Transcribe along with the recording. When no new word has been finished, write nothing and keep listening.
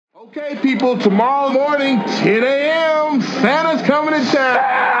Okay, people, tomorrow morning, 10 a.m., Santa's coming to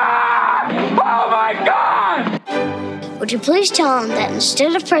town. Oh, my God! Would you please tell him that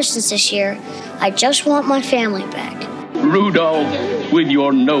instead of presents this year, I just want my family back? Rudolph, with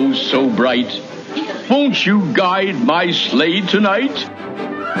your nose so bright, won't you guide my sleigh tonight?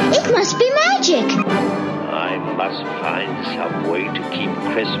 It must be magic. I must find some way to keep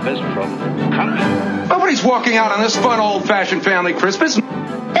Christmas from coming. Nobody's walking out on this fun, old-fashioned family Christmas.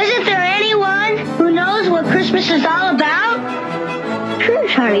 Isn't there anyone who knows what Christmas is all about? Sure,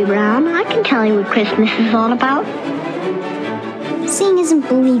 Charlie Brown. I can tell you what Christmas is all about. Seeing isn't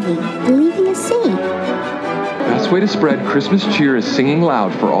believing. Believing is seeing. Best way to spread Christmas cheer is singing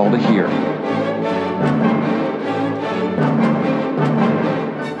loud for all to hear.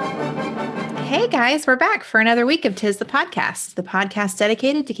 Hey guys, we're back for another week of 'Tis the podcast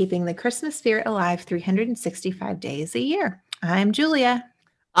dedicated to keeping the Christmas spirit alive 365 days a year. I'm Julia.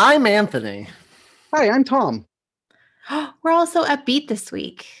 I'm Anthony. Hi, I'm Tom. We're also upbeat this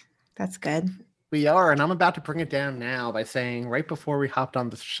week. That's good. We are, and I'm about to bring it down now by saying right before we hopped on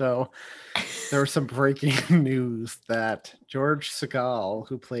the show, there was some breaking news that George Segal,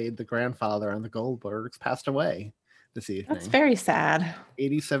 who played the grandfather on the Goldbergs, passed away this evening. That's very sad.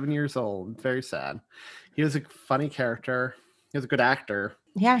 87 years old. Very sad. He was a funny character. He was a good actor.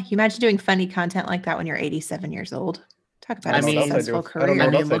 Yeah, you imagine doing funny content like that when you're 87 years old. Talk about a successful career. I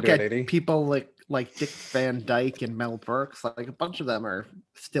mean, look at people like Dick Van Dyke and Mel Brooks. Like a bunch of them are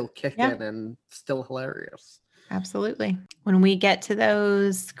still kicking and still hilarious. Absolutely. When we get to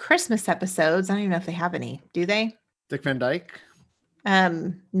those Christmas episodes, I don't even know if they have any. Do they? Dick Van Dyke?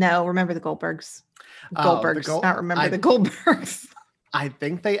 No, remember the Goldbergs. Not remember the Goldbergs. I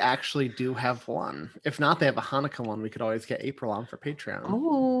think they actually do have one. If not, they have a Hanukkah one. We could always get April on for Patreon.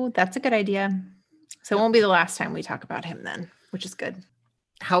 Oh, that's a good idea. So it won't be the last time we talk about him then, which is good.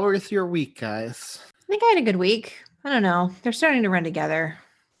 How was your week, guys? I think I had a good week. I don't know. They're starting to run together.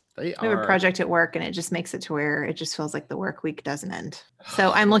 We have a project at work and it just makes it to where it just feels like the work week doesn't end.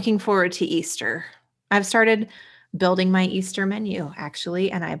 So I'm looking forward to Easter. I've started building my Easter menu,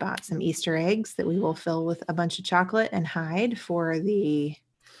 actually, and I bought some Easter eggs that we will fill with a bunch of chocolate and hide for the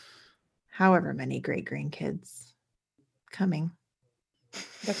however many great grandkids coming.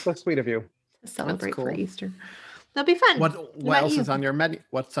 That's so sweet of you. Celebrate for Easter. That'll be fun. What else is on your menu?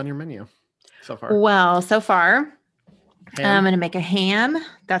 What's on your menu so far? Well, so far, I'm going to make a ham.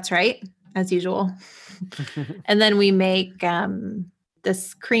 That's right, as usual. And then we make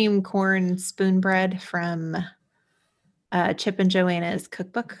this cream corn spoon bread from Chip and Joanna's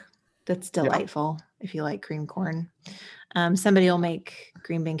cookbook. That's delightful if you like cream corn. Somebody will make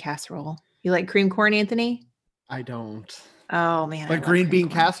green bean casserole. You like cream corn, Anthony? I don't. Oh, man. But green bean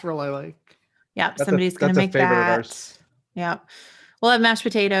casserole I like. Yeah, somebody's going to make that. Yeah. We'll have mashed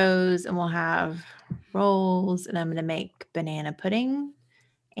potatoes and we'll have rolls, and I'm going to make banana pudding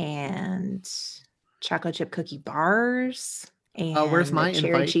and chocolate chip cookie bars and where's my cherry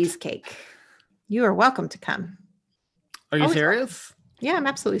invite? Cheesecake. You are welcome to come. Are you serious? Yeah, I'm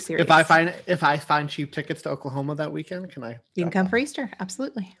absolutely serious. If I find cheap tickets to Oklahoma that weekend, can I? You can come for Easter.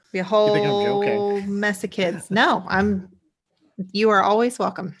 Absolutely. Be a whole mess of kids. No, you are always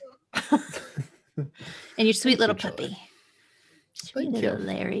welcome. And your sweet little puppy. Sweet little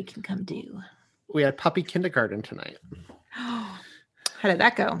Larry can come too. We had puppy kindergarten tonight. How did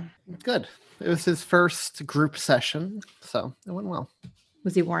that go? Good. It was his first group session, so it went well.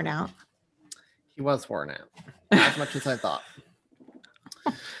 Was he worn out? He was worn out. Not as much as I thought.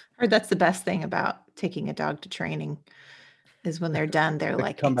 Heard that's the best thing about taking a dog to training is when they're done, they're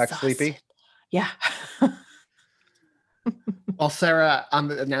like come back exhausted. sleepy. Yeah. Well, Sarah,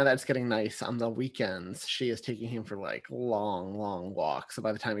 now that it's getting nice on the weekends, she is taking him for like long walks. So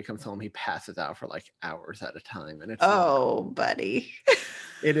by the time he comes home, he passes out for like hours at a time. And it's buddy.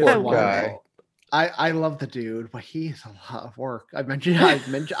 It is wonderful. I love the dude, but he's a lot of work. I've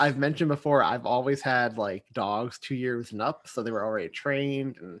mentioned before, I've always had like dogs 2 years and up, so they were already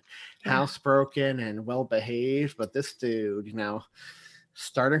trained and housebroken and well behaved. But this dude,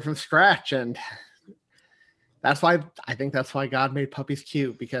 starting from scratch, and that's why God made puppies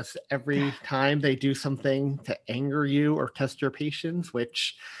cute, because every time they do something to anger you or test your patience,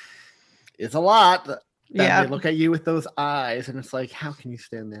 which is a lot, they look at you with those eyes, and it's like, how can you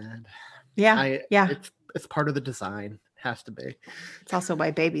stand that? Yeah. It's part of the design. It has to be. It's also why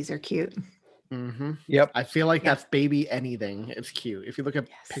babies are cute. Mm-hmm. Yep. I feel like that's baby anything. It's cute. If you look at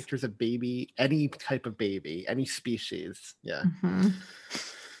pictures of baby, any type of baby, any species. Yeah. Mm-hmm.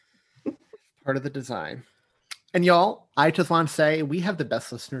 Part of the design. And y'all, I just want to say we have the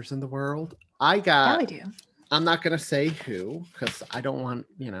best listeners in the world. Yeah, we do. I'm not going to say who, because I don't want,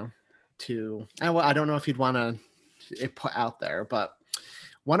 I don't know if you'd want to put out there, but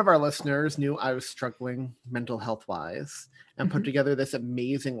one of our listeners knew I was struggling mental health wise and put together this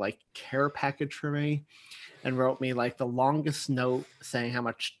amazing like care package for me and wrote me like the longest note saying how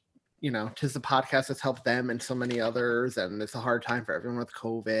much, Tis the Podcast has helped them and so many others. And it's a hard time for everyone with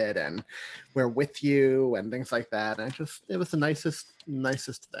COVID and we're with you and things like that. And it was the nicest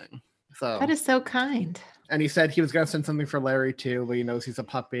thing. So that is so kind. And he said he was going to send something for Larry too, but he knows he's a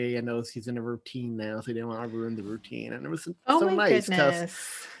puppy and knows he's in a routine now. So he didn't want to ruin the routine. And it was so nice.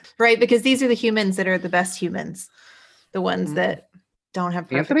 Right. Because these are the humans that are the best humans. The ones that don't have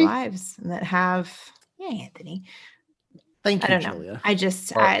perfect lives and that have, Anthony. Thank you, I don't Julia.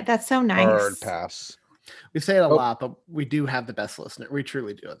 know. That's so nice. Hard pass. We say it a lot, but we do have the best listener. We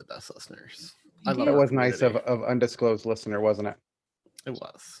truly do have the best listeners. It was nice of undisclosed listener, wasn't it? It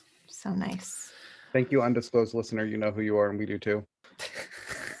was. So nice. Thank you, undisclosed listener. You know who you are, and we do too.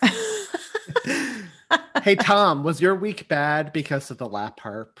 Hey, Tom, was your week bad because of the lap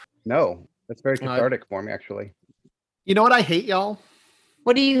harp? No, that's very cathartic for me, actually. You know what I hate, y'all?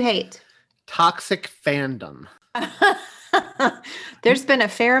 What do you hate? Toxic fandom. There's been a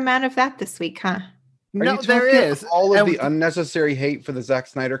fair amount of that this week, huh? No, there is. All of the unnecessary hate for the Zack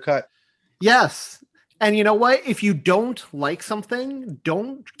Snyder cut. Yes. And you know what? If you don't like something,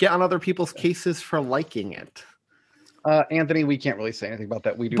 don't get on other people's cases for liking it. Anthony, we can't really say anything about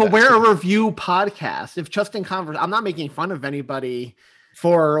that. We do. But we're a review podcast. If just in conversation, I'm not making fun of anybody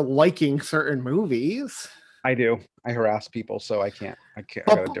for liking certain movies. I do. I harass people, so I can't.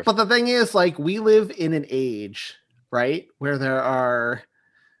 But the thing is, like, we live in an age, right, where there are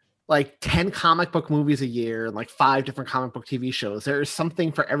like 10 comic book movies a year, and like 5 different comic book TV shows. There is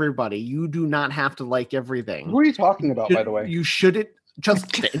something for everybody. You do not have to like everything. Who are you talking about, by the way? You shouldn't, just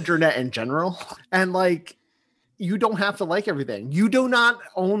the internet in general. And like, you don't have to like everything. You do not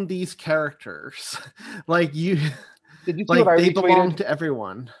own these characters. Like you, did you see like what I they retweeted? belong to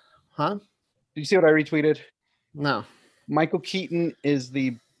everyone, huh? Did you see what I retweeted? No. Michael Keaton is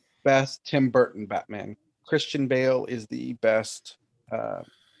the best Tim Burton Batman. Christian Bale is the best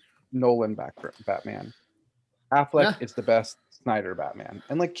Nolan Batman. Affleck is the best Snyder Batman.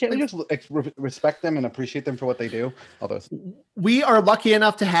 And like, can't we just respect them and appreciate them for what they do? Although we are lucky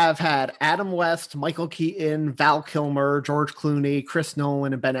enough to have had Adam West, Michael Keaton, Val Kilmer, George Clooney, Chris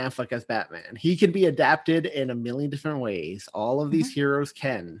Nolan, and Ben Affleck as Batman. He can be adapted in a million different ways. All of these heroes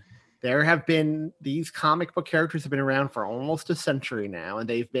can. There have been, these comic book characters have been around for almost a century now, and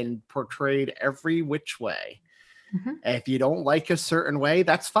they've been portrayed every which way. If you don't like a certain way,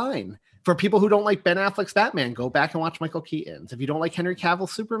 that's fine. For people who don't like Ben Affleck's Batman, go back and watch Michael Keaton's. If you don't like Henry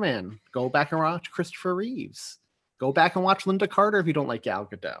Cavill's Superman, go back and watch Christopher Reeves. Go back and watch Linda Carter if you don't like Gal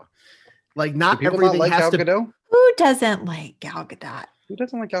Gadot. Like, not everything like has Gal to. Gadot? Who doesn't like Gal Gadot? Who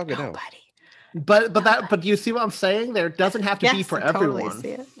doesn't like Gal Gadot? Nobody. But do you see what I'm saying? There doesn't have to be for everyone. Totally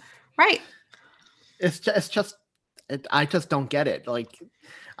see it. Right. It's just I just don't get it. Like,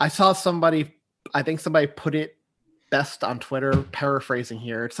 I saw somebody, I think somebody put it best on Twitter, paraphrasing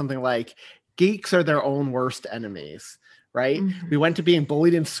here. It's something like, geeks are their own worst enemies, right? We went to being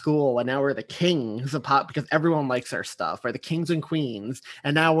bullied in school, and now we're the kings of pop because everyone likes our stuff. We're the kings and queens,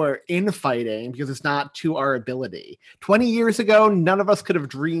 and now we're infighting because it's not to our ability. 20 years ago, none of us could have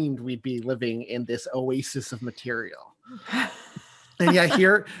dreamed we'd be living in this oasis of material. And yeah,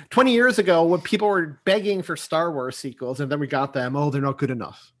 here 20 years ago, when people were begging for Star Wars sequels, and then we got them, oh, they're not good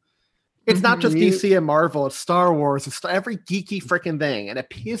enough. It's not just DC and Marvel, it's Star Wars, it's every geeky freaking thing, and it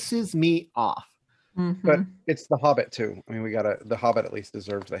pisses me off. But it's The Hobbit too. I mean, The Hobbit at least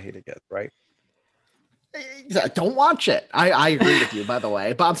deserves the hate it gets, right? Don't watch it. I agree with you, by the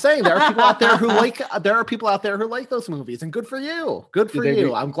way. But I'm saying there are people out there who like those movies, and good for you. Good for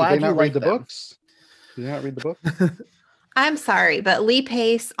you. I'm glad you like the books. Did you not read the book? I'm sorry, but Lee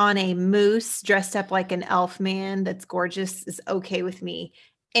Pace on a moose dressed up like an elf man that's gorgeous is okay with me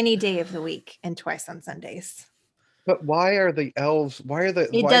any day of the week and twice on Sundays. But why are the elves?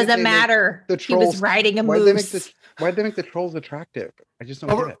 It doesn't matter. The trolls, he was riding a moose. Why'd they make the trolls attractive? I just don't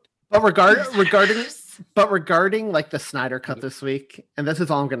get it. But regarding like the Snyder cut this week, and this is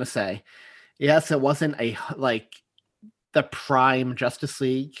all I'm gonna say. Yes, it wasn't the prime Justice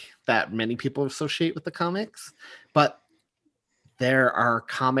League that many people associate with the comics, but there are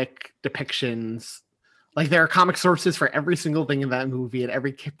comic depictions, like there are comic sources for every single thing in that movie and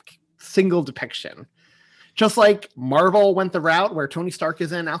every single depiction. Just like Marvel went the route where Tony Stark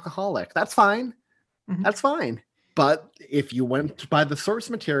is an alcoholic. That's fine. That's fine. But if you went by the source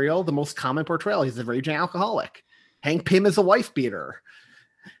material, the most common portrayal, he's a raging alcoholic. Hank Pym is a wife beater.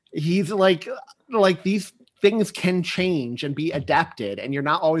 He's like these things can change and be adapted, and you're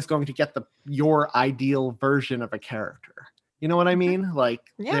not always going to get your ideal version of a character. You know what I mean? Like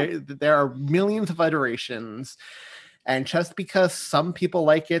there are millions of iterations, and just because some people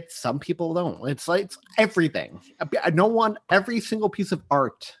like it, some people don't. It's like everything. Every single piece of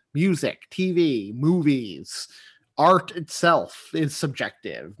art, music, TV, movies, art itself is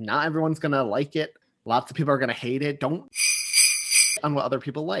subjective. Not everyone's gonna like it. Lots of people are gonna hate it. Don't on what other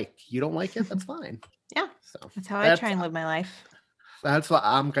people like. You don't like it, that's fine. Yeah. So that's how I try and live my life. That's what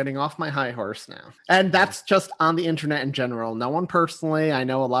I'm getting off my high horse now. And that's just on the internet in general. No one personally. I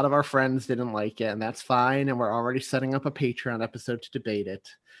know a lot of our friends didn't like it, and that's fine. And we're already setting up a Patreon episode to debate it,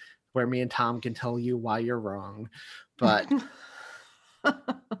 where me and Tom can tell you why you're wrong. But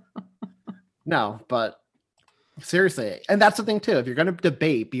no, but seriously. And that's the thing too. If you're going to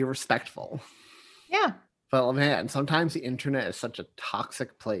debate, be respectful. Yeah. But man, sometimes the internet is such a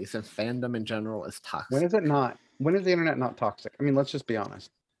toxic place, and fandom in general is toxic. When is it not? When is the internet not toxic? I mean, let's just be honest.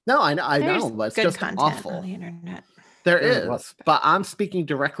 No, I know, but it's just awful. On the internet. There is, but I'm speaking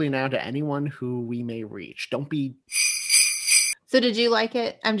directly now to anyone who we may reach. Don't be. So did you like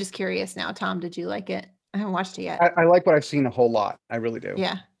it? I'm just curious now, Tom. Did you like it? I haven't watched it yet. I like what I've seen a whole lot. I really do.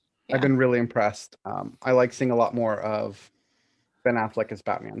 Yeah. I've been really impressed. I like seeing a lot more of Ben Affleck as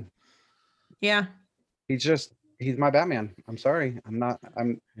Batman. Yeah. He's my Batman. I'm sorry.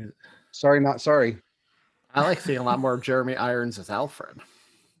 I'm sorry, not sorry. I like seeing a lot more of Jeremy Irons as Alfred.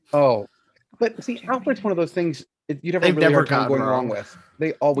 Oh, but see, Alfred's one of those things you'd have a really hard time going wrong with.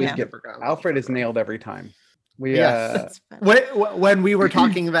 They always get Alfred is nailed every time. When we were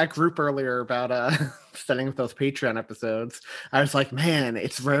talking in that group earlier about setting up those Patreon episodes, I was like, man,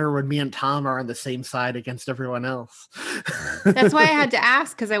 it's rare when me and Tom are on the same side against everyone else. That's why I had to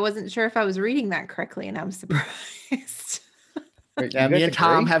ask, because I wasn't sure if I was reading that correctly, and I was surprised. Yeah, me and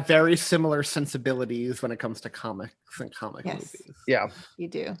Tom have very similar sensibilities when it comes to comics and comic movies. Yeah, you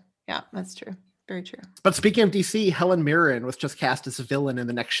do. Yeah, that's true. Very true. But speaking of DC, Helen Mirren was just cast as a villain in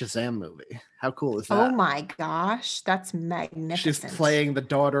the next Shazam movie. How cool is that? Oh my gosh, that's magnificent. She's playing the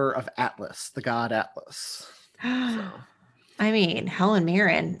daughter of Atlas, the god Atlas. I mean, Helen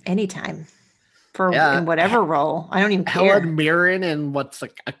Mirren, anytime. In whatever role. I don't even care. Helen Mirren in what's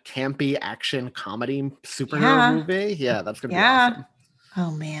like a campy action comedy superhero movie. Yeah, that's gonna be awesome.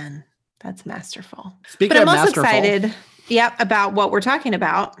 Oh man, that's masterful. Speaking of masterful, I'm also excited. About what we're talking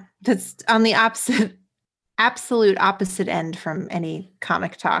about. That's on the absolute opposite end from any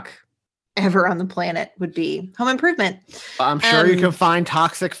comic talk ever on the planet would be Home Improvement. I'm sure you can find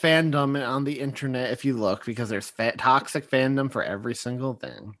toxic fandom on the internet if you look, because there's toxic fandom for every single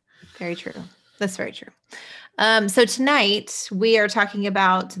thing. Very true. That's very true. So tonight we are talking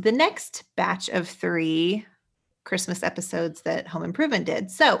about the next batch of 3 Christmas episodes that Home Improvement did.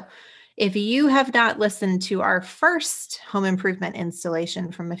 So if you have not listened to our first Home Improvement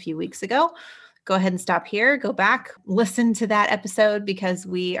installation from a few weeks ago, go ahead and stop here, go back, listen to that episode, because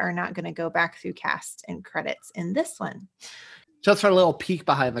we are not going to go back through cast and credits in this one. Just for a little peek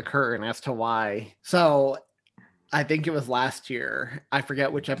behind the curtain as to why. So I think it was last year, I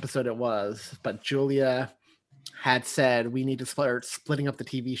forget which episode it was, but Julia had said we need to start splitting up the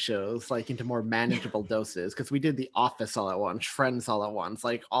TV shows like into more manageable doses, because we did The Office all at once, Friends all at once,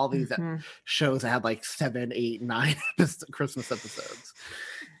 like all these shows that had like 7, 8, 9 Christmas episodes.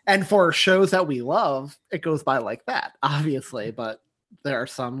 And for shows that we love, it goes by like that, obviously, but there are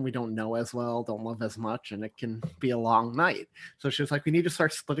some we don't know as well, don't love as much, and it can be a long night. So she was like, we need to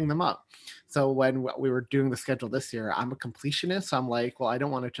start splitting them up. So when we were doing the schedule this year, I'm a completionist. So I'm like, well, I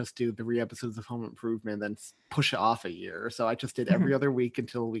don't want to just do 3 episodes of Home Improvement and then push it off a year. So I just did every other week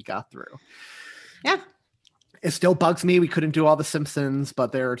until we got through. Yeah. It still bugs me we couldn't do all the Simpsons,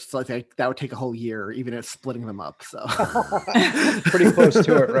 but they're just like that would take a whole year, even at splitting them up. So pretty close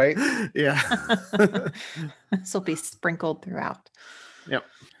to it, right? Yeah. This will be sprinkled throughout. Yep.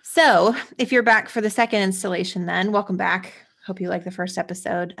 So if you're back for the second installation, then welcome back. Hope you like the first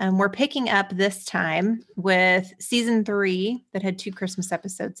episode. We're picking up this time with season 3 that had 2 Christmas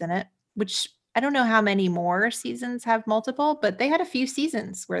episodes in it, which I don't know how many more seasons have multiple, but they had a few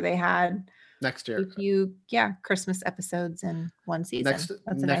seasons where they had next year a few Christmas episodes in one season.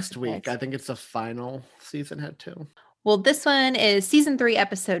 Next week. I think it's the final season had 2. Well, this one is season 3,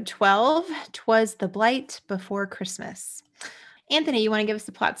 episode 12. 'Twas the Blight Before Christmas. Anthony, you want to give us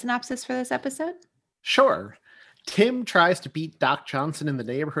the plot synopsis for this episode? Sure. Tim tries to beat Doc Johnson in the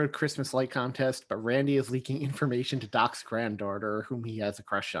neighborhood Christmas light contest, but Randy is leaking information to Doc's granddaughter, whom he has a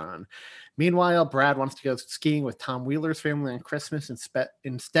crush on. Meanwhile, Brad wants to go skiing with Tom Wheeler's family on Christmas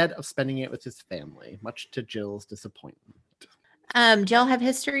instead of spending it with his family, much to Jill's disappointment. Do y'all have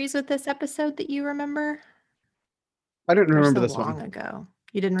histories with this episode that you remember? I didn't remember so this long one. ago.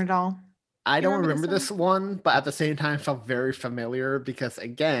 You didn't at all? I You don't remember remember this this one, but at the same time felt very familiar because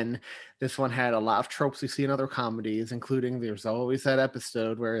again, this one had a lot of tropes we see in other comedies, including there's always that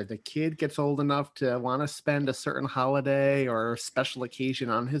episode where the kid gets old enough to want to spend a certain holiday or special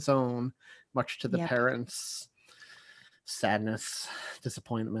occasion on his own, much to the Yep. parents' sadness,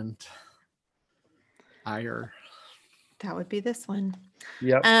 disappointment, ire. That would be this one.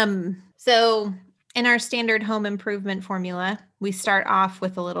 Yep. So in our standard home improvement formula, we start off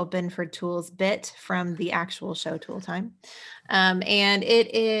with a little Binford Tools bit from the actual show Tool Time. And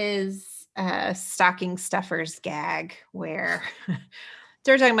it is a stocking stuffers gag where so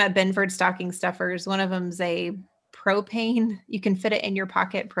we're talking about Binford stocking stuffers. One of them's a propane, you can fit it in your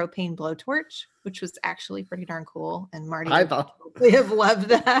pocket propane blowtorch, which was actually pretty darn cool. And Marty I would thought probably have loved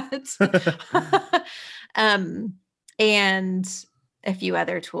that. And a few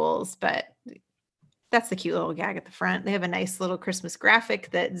other tools, but that's the cute little gag at the front. They have a nice little Christmas graphic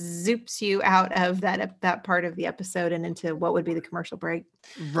that zoops you out of that part of the episode and into what would be the commercial break.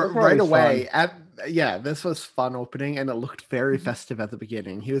 right away. This was fun opening, and it looked very festive at the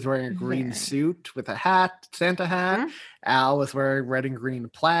beginning. He was wearing a green suit with a hat, Santa hat. Al was wearing red and green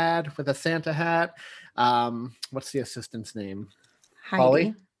plaid with a Santa hat. What's the assistant's name?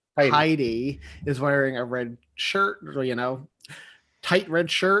 Heidi. Heidi is wearing a red shirt, tight red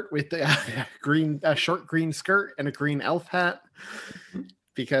shirt with a short green skirt and a green elf hat,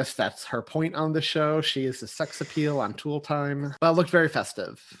 because that's her point on the show. She is the sex appeal on Tool Time. But it looked very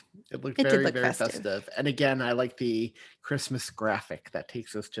festive. It looked very, very festive. And again, I like the Christmas graphic that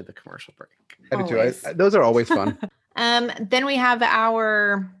takes us to the commercial break. I do too. Those are always fun. Then we have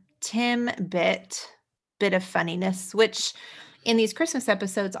our Tim bit of funniness, which in these Christmas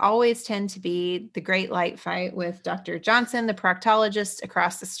episodes always tend to be the great light fight with Dr. Johnson, the proctologist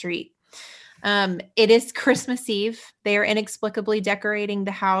across the street. It is Christmas Eve. They are inexplicably decorating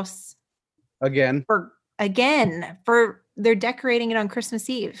the house again. They're decorating it on Christmas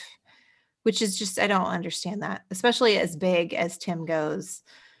Eve, which is just, I don't understand that, especially as big as Tim goes.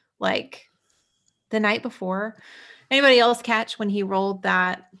 Like the night before, anybody else catch when he rolled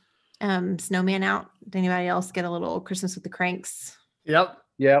that snowman out? Did anybody else get a little Christmas with the Cranks? Yep.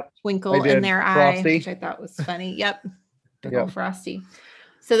 Twinkle in their eye, which I thought was funny. Yep. Big old Frosty.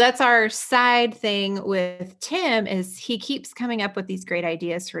 So that's our side thing with Tim, is he keeps coming up with these great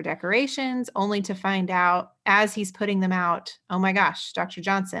ideas for decorations, only to find out as he's putting them out, oh my gosh, Dr.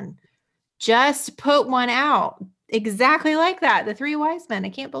 Johnson just put one out exactly like that. The Three Wise Men. I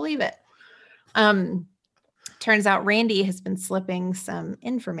can't believe it. Turns out Randy has been slipping some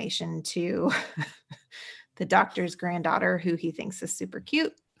information to the doctor's granddaughter, who he thinks is super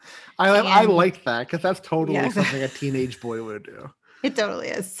cute. I like that, because that's totally something a teenage boy would do. It totally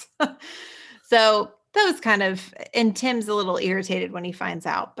is. So those kind of, and Tim's a little irritated when he finds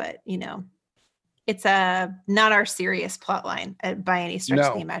out, but it's not our serious plot line by any stretch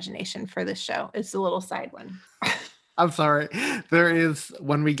of the imagination for this show. It's a little side one. I'm sorry. There is,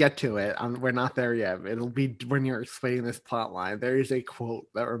 when we get to it, we're not there yet. It'll be when you're explaining this plot line. There is a quote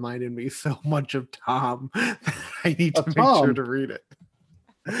that reminded me so much of Tom that I need to make sure to read it.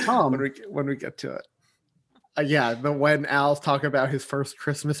 Tom, when we get to it. When Al's talking about his first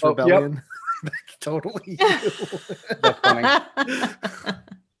Christmas rebellion. That's totally you. That's funny.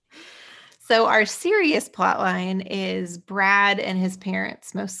 So our serious plot line is Brad and his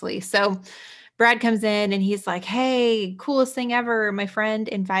parents mostly. So Brad comes in and he's like, hey, coolest thing ever. My friend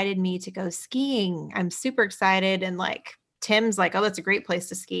invited me to go skiing. I'm super excited. And Tim's like, oh, that's a great place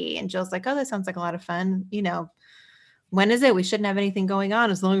to ski. And Jill's like, oh, that sounds like a lot of fun. When is it? We shouldn't have anything going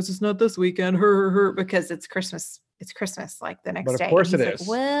on as long as it's not this weekend. Because it's Christmas. It's Christmas like the next day. Of course it is. is.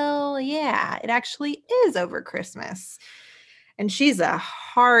 Well, yeah, it actually is over Christmas. And she's a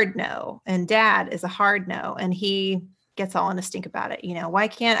hard no. And Dad is a hard no. And he gets all in a stink about it. Why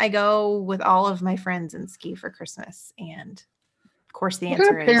can't I go with all of my friends and ski for Christmas? And of course the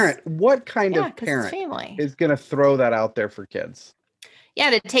answer is what kind of parent is going to throw that out there for kids?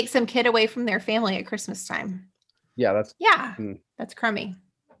 Yeah, to take some kid away from their family at Christmas time. Yeah, that's crummy.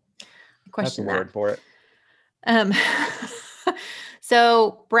 Question that's a word for it.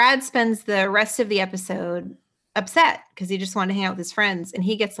 So Brad spends the rest of the episode upset because he just wanted to hang out with his friends, and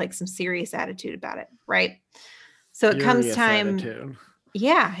he gets some serious attitude about it, right? So it comes time. Attitude.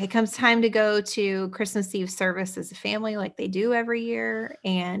 Yeah, it comes time to go to Christmas Eve service as a family like they do every year,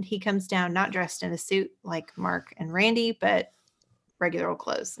 and he comes down not dressed in a suit like Mark and Randy, but regular old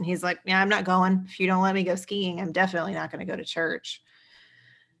clothes. And he's like, yeah, I'm not going. If you don't let me go skiing, I'm definitely not going to go to church.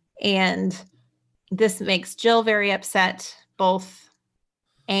 And this makes Jill very upset, both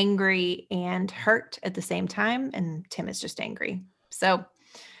angry and hurt at the same time, and Tim is just angry. So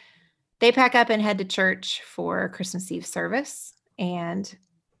they pack up and head to church for Christmas Eve service, and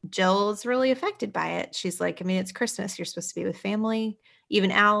Jill's really affected by it. She's like, I mean, it's Christmas. You're supposed to be with family.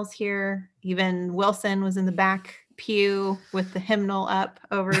 Even Al's here. Even Wilson was in the back pew with the hymnal up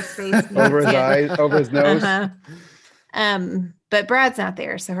over his face. Over his eyes, over his nose. But Brad's not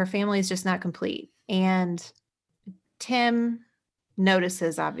there, so her family is just not complete. And Tim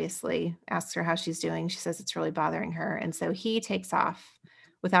notices, obviously, asks her how she's doing. She says it's really bothering her. And so he takes off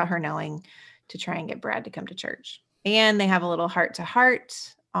without her knowing to try and get Brad to come to church. And they have a little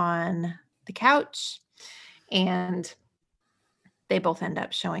heart-to-heart on the couch. And they both end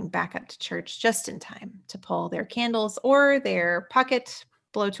up showing back up to church just in time to pull their candles or their pocket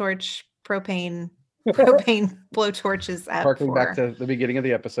blowtorch propane blowtorches up. Harking back to the beginning of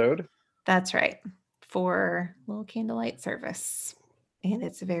the episode. That's right. For a little candlelight service. And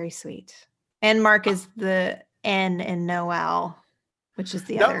it's very sweet. And Mark is the N in Noel, which is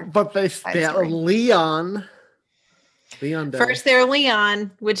the other. But they Leon. First they're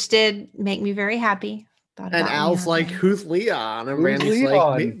Leon, which did make me very happy. And Al's like, who's Leon? And Randy's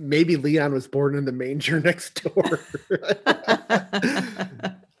like, maybe Leon was born in the manger next door.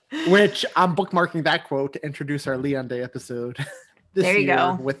 Which I'm bookmarking that quote to introduce our Leon Day episode. There you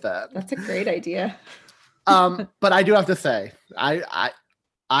go. With that. That's a great idea. But I do have to say, I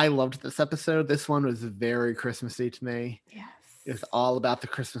loved this episode. This one was very Christmassy to me. Yes. It's all about the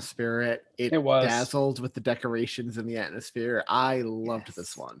Christmas spirit. It was dazzled with the decorations and the atmosphere. I loved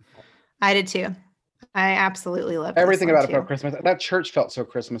this one. I did too. I absolutely loved everything this one about it felt Christmas. That church felt so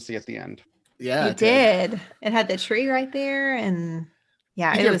Christmassy at the end. Yeah, it did. It had the tree right there, and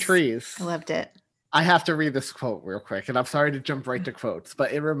it was trees. I loved it. I have to read this quote real quick, and I'm sorry to jump right to quotes,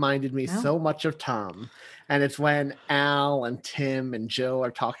 but it reminded me so much of Tom. And it's when Al and Tim and Jill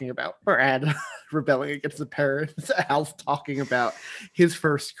are talking about Brad rebelling against the parents. Al's talking about his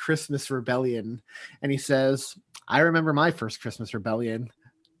first Christmas rebellion. And he says, I remember my first Christmas rebellion.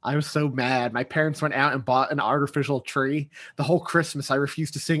 I was so mad. My parents went out and bought an artificial tree. The whole Christmas, I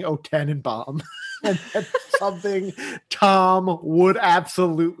refused to sing O Tannenbaum. And that's something Tom would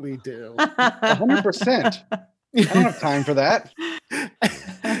absolutely do. 100%. I don't have time for that.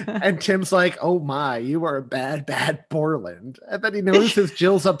 And Tim's like, oh my, you are a bad, bad Borland. And then he notices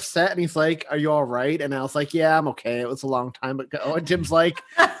Jill's upset and he's like, are you all right? And Al's like, yeah, I'm okay. It was a long time ago. And Tim's like,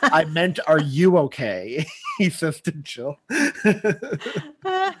 I meant, are you okay? He says to Jill.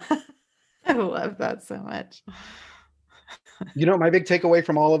 I love that so much. You know what my big takeaway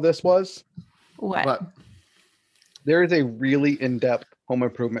from all of this was? What? There is a really in-depth home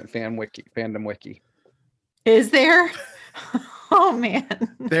improvement fandom wiki. Is there? Oh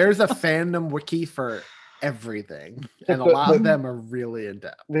man. There's a fandom wiki for everything. And a lot of them are really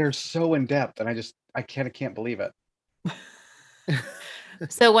in-depth. They're so in-depth, and I can't believe it.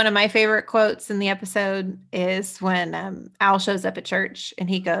 So one of my favorite quotes in the episode is when Al shows up at church and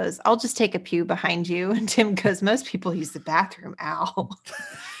he goes, I'll just take a pew behind you. And Tim goes, most people use the bathroom, Al.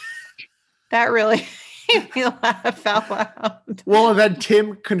 That really made me laugh out loud. Well, and then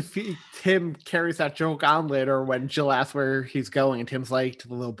Tim carries that joke on later when Jill asks where he's going. And Tim's like, to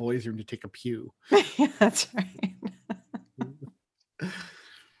the little boys' room to take a pew. Yeah, that's right.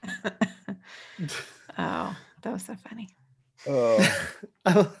 Oh, that was so funny.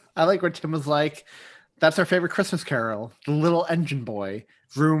 I like where Tim was like, that's our favorite Christmas carol, the little engine boy.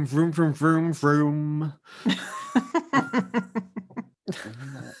 Vroom, vroom, vroom, vroom, vroom.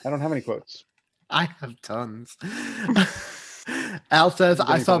 I don't have any quotes. I have tons. Al says,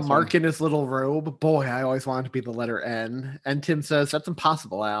 I saw Mark in his little robe. Boy, I always wanted to be the letter N. And Tim says, that's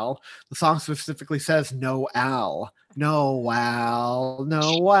impossible, Al. The song specifically says, no, Al. No, Al.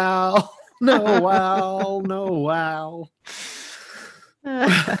 No, Al. No, Al. No, Al.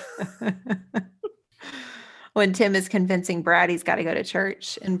 When Tim is convincing Brad he's got to go to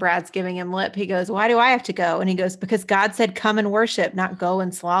church and Brad's giving him lip, he goes, why do I have to go? And he goes, because God said come and worship, not go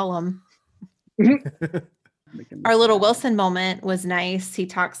and slalom. Our little Wilson moment was nice. He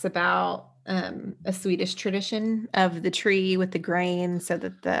talks about a Swedish tradition of the tree with the grain so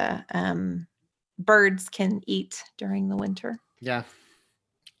that the birds can eat during the winter. Yeah.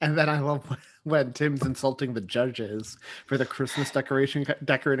 And then I love when Tim's insulting the judges for the Christmas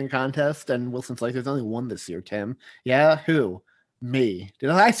decorating contest. And Wilson's like, there's only one this year, Tim. Yeah, who? Me. Did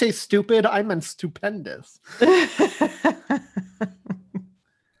I say stupid? I meant stupendous.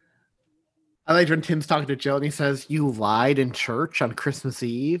 I I like when Tim's talking to Jill and he says, "You lied in church on Christmas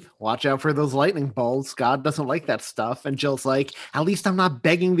Eve. Watch out for those lightning bolts. God doesn't like that stuff." And Jill's like, "At least I'm not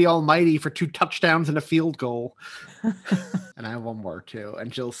begging the Almighty for 2 touchdowns and a field goal." And I have one more too.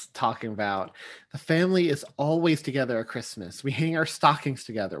 And Jill's talking about the family is always together at Christmas. We hang our stockings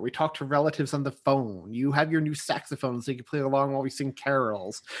together. We talk to relatives on the phone. You have your new saxophone so you can play along while we sing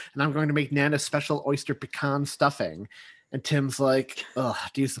carols. And I'm going to make Nana special oyster pecan stuffing. And Tim's like, "Ugh,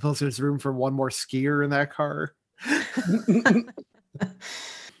 do you suppose there's room for one more skier in that car?"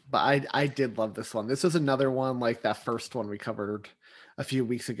 But I did love this one. This was another one like that first one we covered a few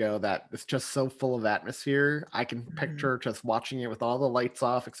weeks ago that is just so full of atmosphere. I can picture just watching it with all the lights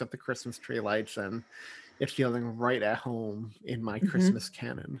off except the Christmas tree lights and it feeling right at home in my Christmas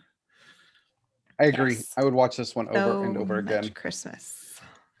canon. I agree. Yes. I would watch this one over So and over again. much Christmas.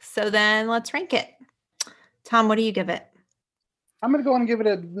 So then let's rank it. Tom, what do you give it? I'm going to go on and give it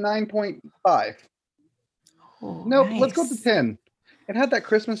a 9.5. Oh, No, nice. let's go to 10. It had that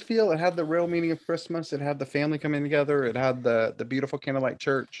Christmas feel. It had the real meaning of Christmas. It had the family coming together. It had the beautiful candlelight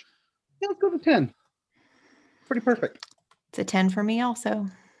church. Yeah, let's go to 10. Pretty perfect. It's a 10 for me also.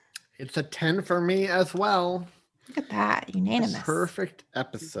 It's a 10 for me as well. Look at that. Unanimous. Perfect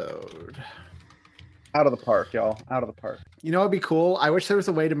episode. Out of the park, y'all. Out of the park. You know, it'd be cool. I wish there was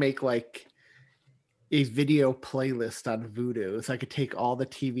a way to make like a video playlist on Vudu, so I could take all the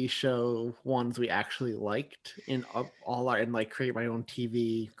TV show ones we actually liked and like create my own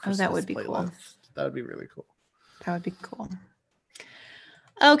TV Christmas that would be playlist. cool. That would be really cool. That would be cool.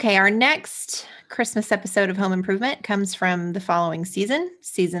 Okay, our next Christmas episode of Home Improvement comes from the following season,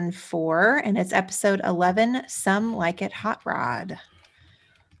 season 4, and it's episode 11, Some Like It Hot Rod.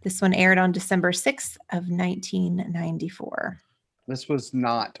 This one aired on December 6th of 1994. This was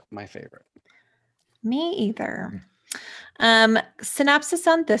not my favorite. Me either. Synopsis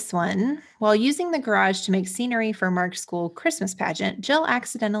on this one. While using the garage to make scenery for Mark's school Christmas pageant, Jill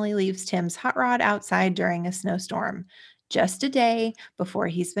accidentally leaves Tim's hot rod outside during a snowstorm, just a day before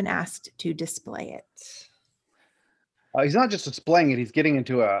he's been asked to display it. He's not just displaying it; he's getting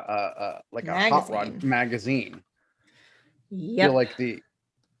into a magazine. hot rod magazine. Yep. Feel like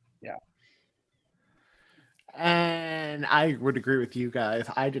And I would agree with you guys.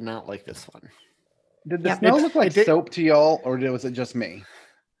 I did not like this one. Did the snow look like soap to y'all, or was it just me?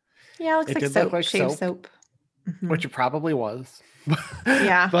 Yeah, it looks like soap. Like shaved soap. Mm-hmm. Which it probably was.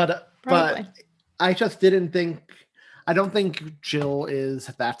 Yeah. But I just didn't think. I don't think Jill is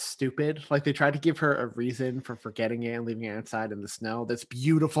that stupid. Like they tried to give her a reason for forgetting it and leaving it outside in the snow. This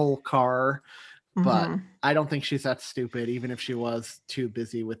beautiful car, but I don't think she's that stupid. Even if she was too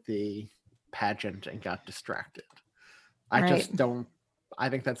busy with the pageant and got distracted, I just don't. I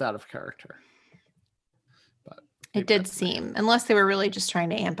think that's out of character. It did seem, unless they were really just trying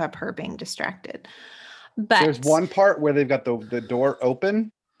to amp up her being distracted. But there's one part where they've got the door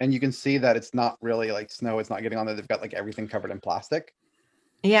open and you can see that it's not really like snow. It's not getting on there. They've got like everything covered in plastic.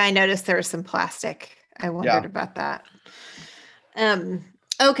 Yeah, I noticed there was some plastic. I wondered about that.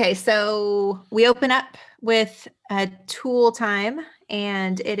 Okay, so we open up with a tool time,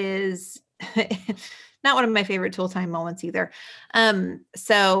 and it is not one of my favorite tool time moments either.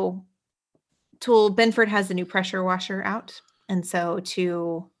 So Benford has the new pressure washer out. And so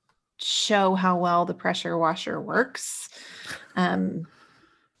to show how well the pressure washer works,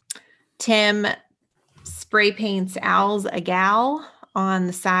 Tim spray paints Al's a gal on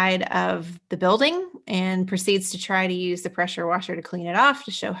the side of the building and proceeds to try to use the pressure washer to clean it off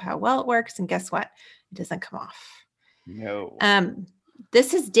to show how well it works. And guess what? It doesn't come off. No.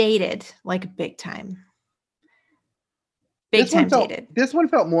 This is dated like big time. Big time dated. This one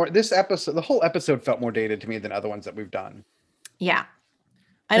felt more, the whole episode felt more dated to me than other ones that we've done. Yeah.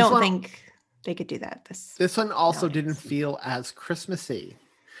 I don't think they could do that. This one also didn't feel as Christmassy.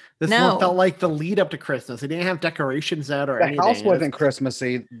 This one felt like the lead up to Christmas. It didn't have decorations out or anything. The house wasn't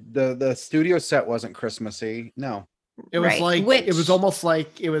Christmassy. The studio set wasn't Christmassy. No. It was it was almost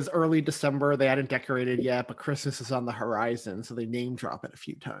like it was early December. They hadn't decorated yet, but Christmas is on the horizon. So they name drop it a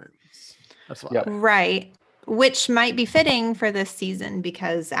few times. That's why. Yep. Right. Which might be fitting for this season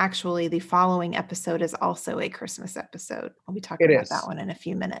because actually the following episode is also a Christmas episode. We'll be talking about that one in a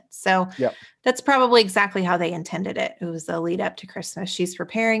few minutes. So that's probably exactly how they intended it. It was the lead up to Christmas. She's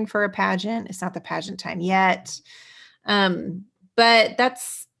preparing for a pageant. It's not the pageant time yet. But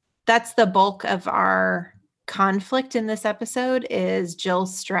that's the bulk of our conflict in this episode is Jill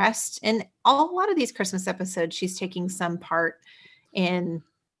stressed. And a lot of these Christmas episodes, she's taking some part in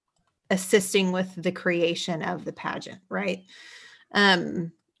assisting with the creation of the pageant, right?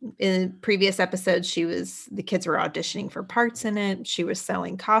 in previous episodes, the kids were auditioning for parts in it. She was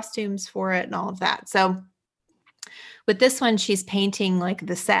sewing costumes for it and all of that. So with this one, she's painting like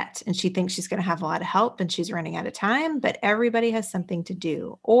the set and she thinks she's going to have a lot of help and she's running out of time, but everybody has something to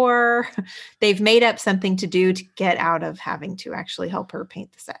do, or they've made up something to do to get out of having to actually help her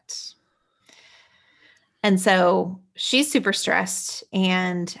paint the set. And so she's super stressed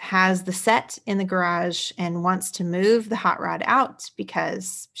and has the set in the garage and wants to move the hot rod out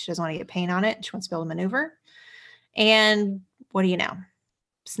because she doesn't want to get paint on it. She wants to be able to maneuver. And what do you know?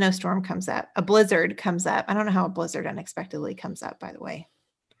 Snowstorm comes up. A blizzard comes up. I don't know how a blizzard unexpectedly comes up, by the way.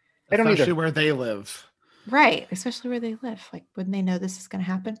 I don't Especially where they live. Right. Especially where they live. Like, wouldn't they know this is going to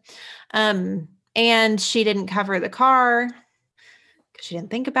happen? And she didn't cover the car because she didn't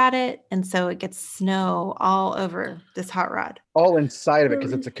think about it. And so it gets snow all over this hot rod. All inside of it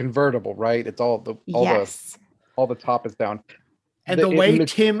because it's a convertible, right? It's all the top is down. And the way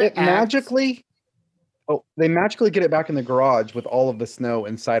Tim magically they magically get it back in the garage with all of the snow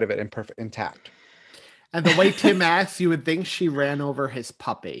inside of it and intact. And the way Tim acts, you would think she ran over his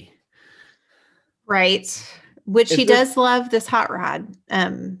puppy. Right. Which he does love this hot rod.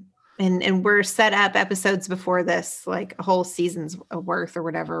 And we're set up episodes before this, like a whole season's worth or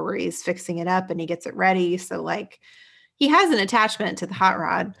whatever, where he's fixing it up and he gets it ready. So like he has an attachment to the hot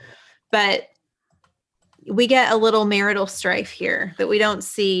rod, but we get a little marital strife here that we don't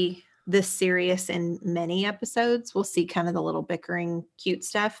see this serious in many episodes. We'll see kind of the little bickering, cute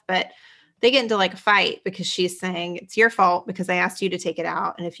stuff, but they get into like a fight because she's saying it's your fault because I asked you to take it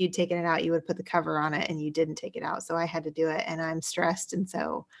out. And if you'd taken it out, you would put the cover on it and you didn't take it out. So I had to do it and I'm stressed. And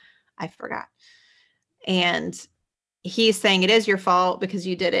so I forgot. And he's saying it is your fault because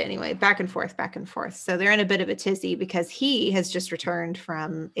you did it anyway, back and forth, back and forth. So they're in a bit of a tizzy because he has just returned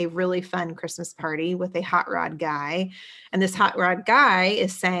from a really fun Christmas party with a hot rod guy. And this hot rod guy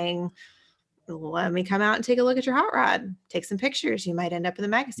is saying, let me come out and take a look at your hot rod, take some pictures. You might end up in the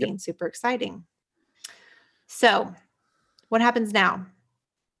magazine. Yep. Super exciting. So what happens now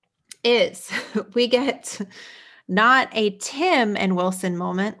is we get not a Tim and Wilson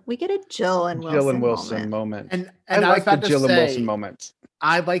moment. We get a Jill and Wilson moment. And I like the Jill and Wilson moments.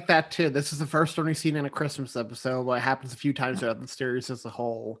 I like that too. This is the first one we've seen in a Christmas episode, but it happens a few times throughout the series as a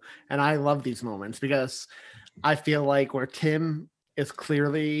whole. And I love these moments because I feel like where Tim is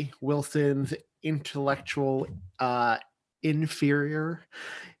clearly Wilson's intellectual inferior,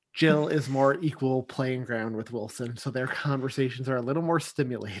 Jill is more equal playing ground with Wilson. So their conversations are a little more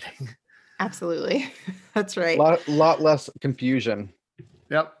stimulating. Absolutely. That's right. Lot less confusion.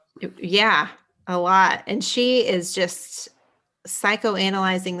 Yep. Yeah, a lot. And she is just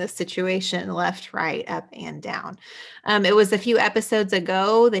psychoanalyzing the situation left, right, up, and down. It was a few episodes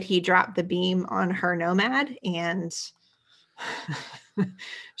ago that he dropped the beam on her Nomad, and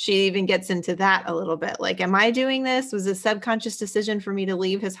she even gets into that a little bit. Like, am I doing this? Was a subconscious decision for me to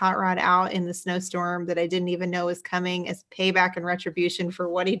leave his hot rod out in the snowstorm that I didn't even know was coming as payback and retribution for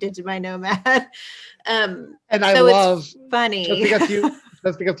what he did to my Nomad? And I love it's funny.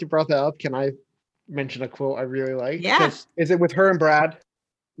 Just because you brought that up, can I mention a quote I really like? Yeah. Is it with her and Brad?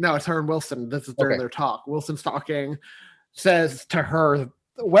 No, it's her and Wilson. This is during their talk. Wilson's talking, says to her,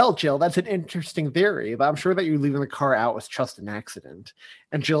 well, Jill, that's an interesting theory, but I'm sure that you leaving the car out was just an accident.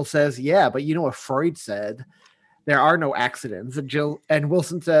 And Jill says, yeah, but you know what Freud said? There are no accidents. And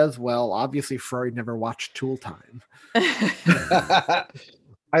Wilson says, well, obviously Freud never watched Tool Time. I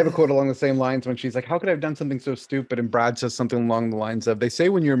have a quote along the same lines when she's like, how could I have done something so stupid? And Brad says something along the lines of, they say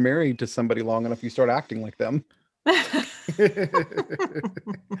when you're married to somebody long enough, you start acting like them.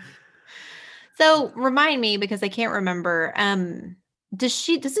 So remind me, because I can't remember,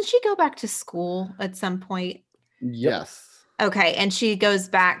 doesn't she go back to school at some point? Yes. Okay. And she goes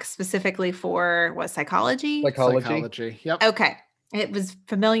back specifically for what, psychology? Psychology. Yep. Okay. It was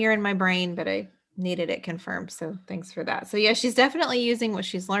familiar in my brain, but I needed it confirmed. So thanks for that. So yeah, she's definitely using what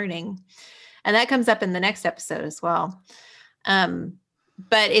she's learning. And that comes up in the next episode as well.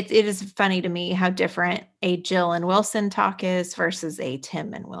 But it is funny to me how different a Jill and Wilson talk is versus a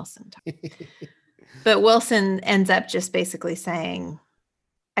Tim and Wilson talk. But Wilson ends up just basically saying,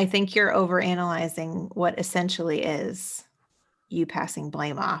 I think you're overanalyzing what essentially is you passing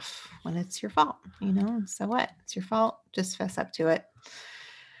blame off when it's your fault, so what? It's your fault. Just fess up to it.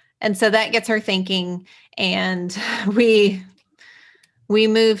 And so that gets her thinking. And we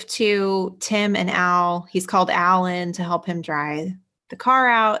move to Tim and Al. He's called Al in to help him dry the car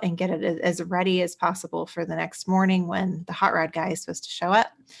out and get it as ready as possible for the next morning when the hot rod guy is supposed to show up.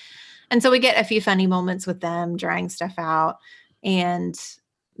 And so we get a few funny moments with them drying stuff out. And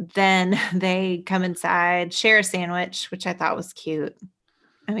then they come inside, share a sandwich, which I thought was cute.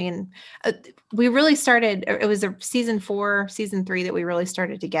 I mean, we really started, it was a season 3 that we really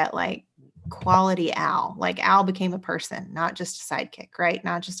started to get like quality Al. Like Al became a person, not just a sidekick, right?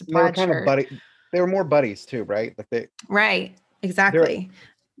 Not just a They were plaid kind of shirt. they were more buddies too, right? Like Right. Exactly.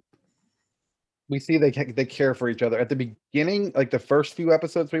 we see they care for each other. At the beginning, like the first few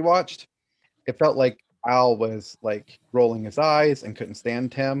episodes we watched, it felt like Al was like rolling his eyes and couldn't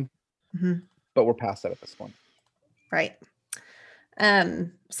stand Tim. But we're past that at this point. Right.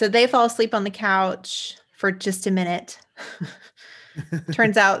 So they fall asleep on the couch for just a minute.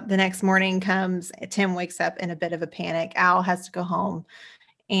 Turns out the next morning comes, Tim wakes up in a bit of a panic. Al has to go home.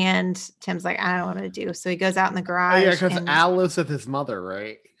 And Tim's like, I don't know what I'm going to do. So he goes out in the garage. Yeah, because Al lives with his mother,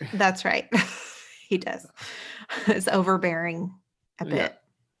 right? That's right. He does. It's overbearing a bit.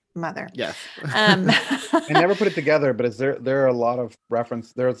 Mother. Yes. I never put it together, but there are a lot of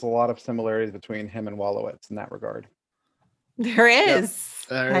there's a lot of similarities between him and Wallowitz in that regard. There is.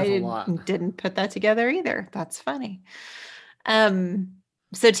 Yep. There is a lot. Didn't put that together either. That's funny.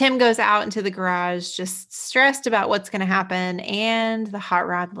 So Tim goes out into the garage, just stressed about what's going to happen. And the hot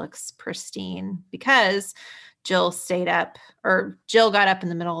rod looks pristine because Jill got up in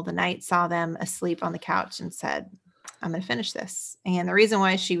the middle of the night, saw them asleep on the couch and said, I'm going to finish this. And the reason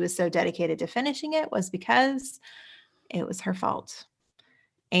why she was so dedicated to finishing it was because it was her fault.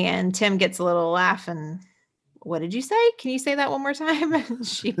 And Tim gets a little laugh and, what did you say? Can you say that one more time? And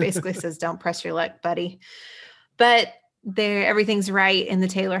she basically says, don't press your luck, buddy. But everything's right in the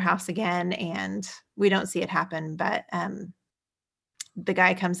Taylor house again, and we don't see it happen. But the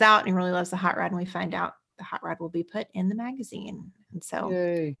guy comes out and he really loves the hot rod, and we find out the hot rod will be put in the magazine. And so,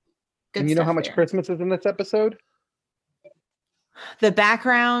 yay! And you know how much Christmas is in this episode? The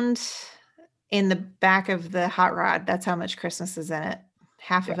background in the back of the hot rod, that's how much Christmas is in it.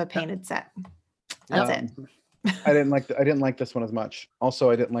 Half of a painted set. That's it. I didn't like this one as much.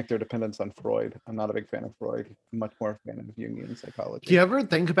 Also, I didn't like their dependence on Freud. I'm not a big fan of Freud. I'm much more a fan of Jungian psychology. Do you ever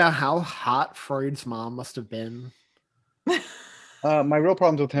think about how hot Freud's mom must have been? My real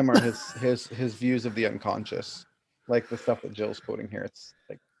problems with him are his views of the unconscious, like the stuff that Jill's quoting here. It's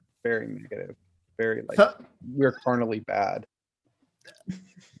like very negative, very like we're carnally bad.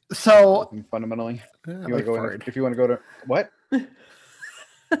 So fundamentally, if you want to go to what?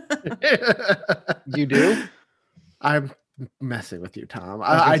 You do? I'm messing with you, Tom.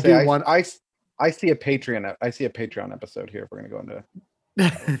 I see a Patreon episode here. If we're going to go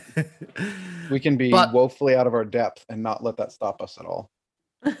into, we can be woefully out of our depth and not let that stop us at all.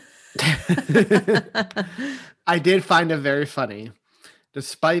 I did find it very funny,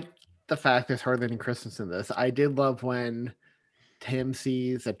 despite the fact there's hardly any Christmas in this. I did love when Tim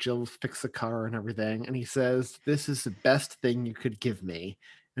sees that Jill fixed the car and everything, and he says, "This is the best thing you could give me."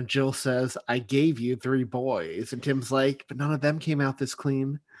 And Jill says, "I gave you 3 boys." And Tim's like, "But none of them came out this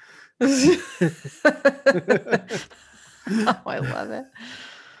clean." Oh, I love it.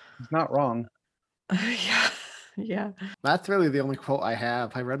 He's not wrong. Yeah. That's really the only quote I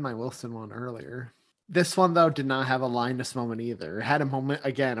have. I read my Wilson one earlier. This one, though, did not have a Linus moment either. It had a moment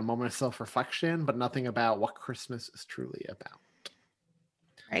of self-reflection, but nothing about what Christmas is truly about.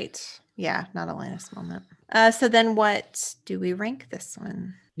 Right. Yeah, not a Linus moment. So then what do we rank this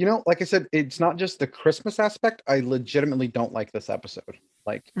one? You know, like I said, it's not just the Christmas aspect. I legitimately don't like this episode.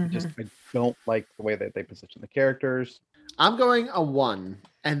 Like, I don't like the way that they position the characters. I'm going a 1,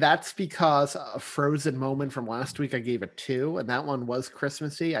 and that's because a Frozen moment from last week I gave a 2, and that one was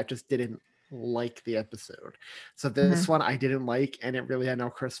Christmassy. I just didn't like the episode. So this one I didn't like, and it really had no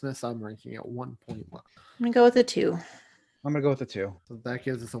Christmas. So I'm ranking it 1.1. I'm gonna go with a 2. I'm gonna go with a 2. So that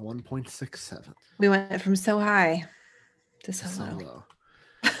gives us a 1.67. We went from so high to so low.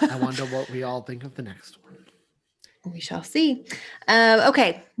 I wonder what we all think of the next one. We shall see.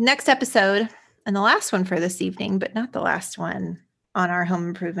 Okay, next episode, and the last one for this evening, but not the last one on our home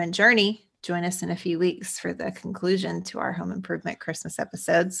improvement journey. Join us in a few weeks for the conclusion to our home improvement Christmas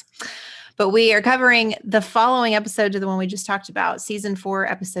episodes. But we are covering the following episode to the one we just talked about, season 4,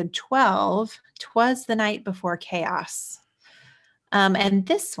 episode 12, 'Twas the Night Before Chaos. And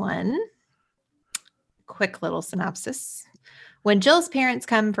this one, quick little synopsis. When Jill's parents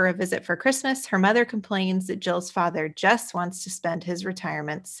come for a visit for Christmas, her mother complains that Jill's father just wants to spend his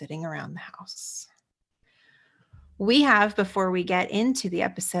retirement sitting around the house. We have, before we get into the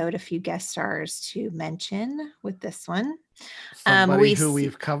episode, a few guest stars to mention with this one. Somebody who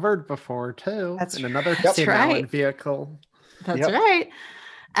we've covered before, too. That's in another Tim Allen vehicle. That's right.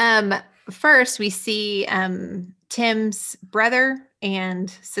 First, we see Tim's brother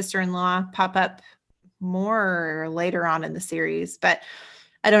and sister-in-law pop up more later on in the series, but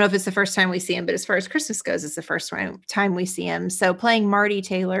I don't know if it's the first time we see him, but as far as Christmas goes, it's the first time we see him. So playing Marty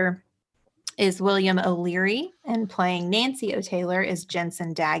Taylor is William O'Leary, and playing Nancy O'Taylor is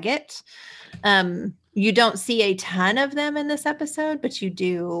Jensen Daggett. You don't see a ton of them in this episode, but you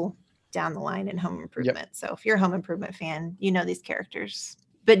do down the line in Home Improvement. Yep. So if you're a Home Improvement fan, you know these characters.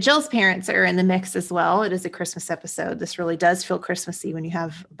 But Jill's parents are in the mix as well. It is a Christmas episode. This really does feel Christmassy when you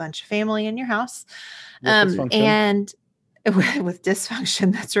have a bunch of family in your house. And with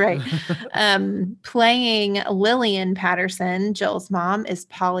dysfunction, that's right. Playing Lillian Patterson, Jill's mom, is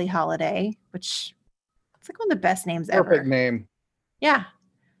Polly Holiday, which it's like one of the best names ever. Perfect name. Yeah.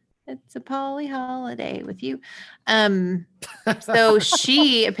 It's a Polly Holiday with you. So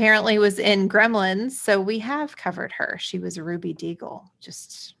she apparently was in Gremlins. So we have covered her. She was Ruby Deagle,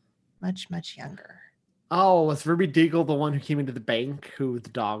 just much, much younger. Oh, was Ruby Deagle the one who came into the bank who the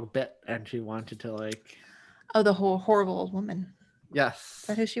dog bit and she wanted to like... Oh, the whole horrible old woman. Yes. Is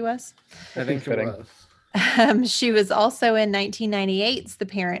that who she was? I think it was. She was also in 1998's The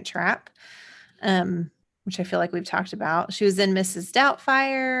Parent Trap. Which I feel like we've talked about. She was in Mrs.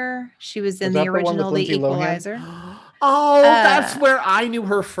 Doubtfire. She was in the original The Equalizer. Oh, that's where I knew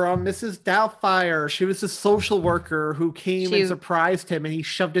her from. Mrs. Doubtfire. She was a social worker who came and surprised him, and he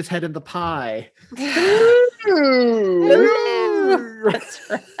shoved his head in the pie. That's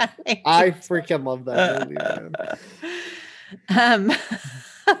right. I freaking love that movie, man.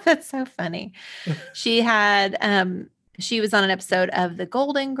 That's so funny. She had she was on an episode of The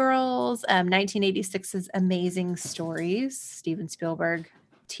Golden Girls, 1986's Amazing Stories, Steven Spielberg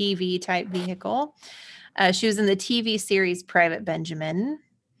TV type vehicle. She was in the TV series Private Benjamin.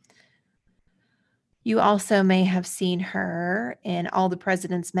 You also may have seen her in All the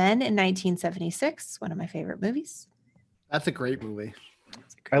President's Men in 1976, one of my favorite movies. That's a great movie.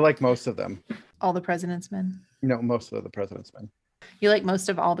 I like most of them. All the President's Men? No, most of the President's Men. You like most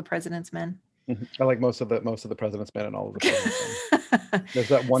of All the President's Men? I like most of the President's Men and all of the President's Men. There's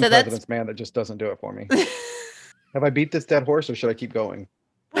that one President's Man that just doesn't do it for me. Have I beat this dead horse or should I keep going?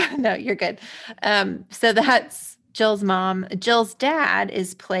 No, you're good. So that's Jill's mom. Jill's dad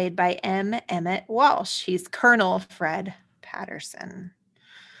is played by M. Emmett Walsh. He's Colonel Fred Patterson.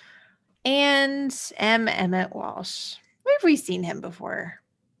 And M. Emmett Walsh. Where have we seen him before?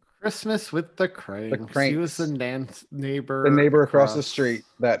 Christmas with the Cranks. He was the neighbor. The neighbor across the street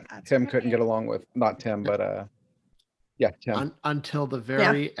that Tim couldn't get along with. Not Tim, but Tim. Until the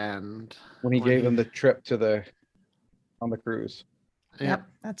very end. When he gave him the trip on the cruise. Yep,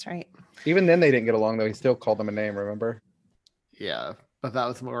 that's right. Even then they didn't get along though. He still called them a name, remember? Yeah, but that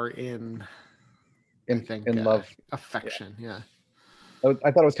was more in love. Affection, yeah.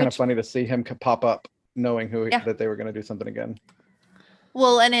 I thought it was kind of funny to see him pop up knowing that they were going to do something again.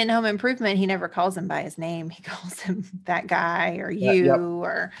 Well, and in Home Improvement, he never calls him by his name. He calls him that guy or you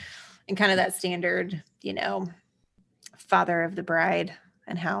or and kind of that standard, father of the bride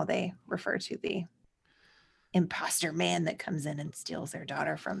and how they refer to the imposter man that comes in and steals their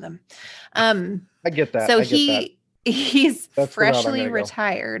daughter from them. I get that. So he's freshly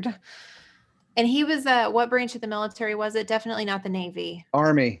retired. And he was what branch of the military was it? Definitely not the Navy.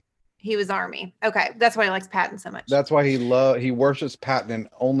 Army. He was Army. Okay. That's why he likes Patton so much. That's why he worships Patton and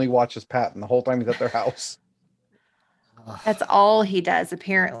only watches Patton the whole time he's at their house. That's all he does,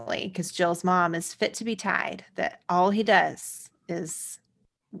 apparently, because Jill's mom is fit to be tied. That all he does is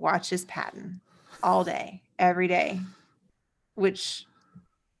watches Patton all day, every day, which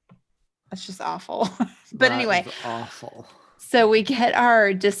that's just awful. But anyway, awful. So we get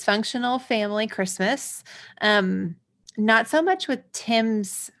our dysfunctional family Christmas. Not so much with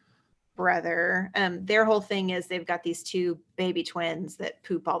Tim's brother. Their whole thing is they've got these two baby twins that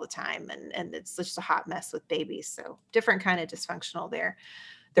poop all the time, and it's just a hot mess with babies. So different kind of dysfunctional there.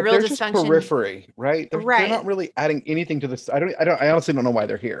 The real dysfunction, just periphery, right? They're not really adding anything to this. I honestly don't know why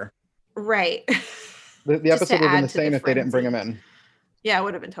they're here. Right. The episode would have been the same if they didn't bring them in. Yeah, it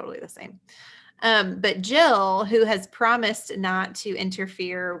would have been totally the same. But Jill, who has promised not to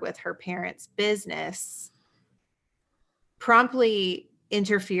interfere with her parents' business, promptly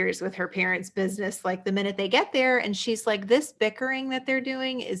interferes with her parents' business like the minute they get there. And she's like, this bickering that they're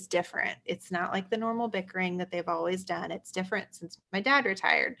doing is different. It's not like the normal bickering that they've always done. It's different since my dad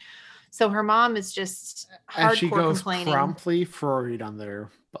retired. So her mom is just hardcore and she goes complaining. Promptly Freud on their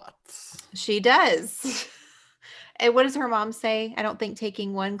butts. She does. And what does her mom say? I don't think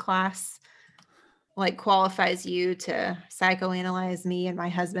taking one class qualifies you to psychoanalyze me and my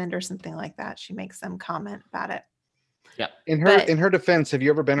husband or something like that. She makes some comment about it. Yeah. In her defense, have you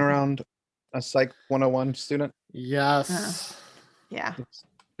ever been around a Psych 101 student? Yes. Yeah.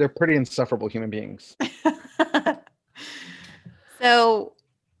 They're pretty insufferable human beings. So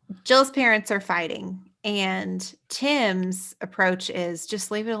Jill's parents are fighting, and Tim's approach is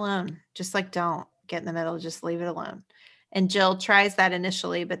just leave it alone. Just like, don't get in the middle, just leave it alone. And Jill tries that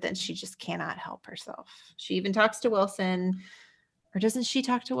initially, but then she just cannot help herself. She even talks to Wilson, or doesn't she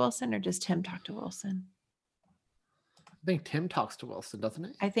talk to Wilson, or does Tim talk to Wilson? I think Tim talks to Wilson, doesn't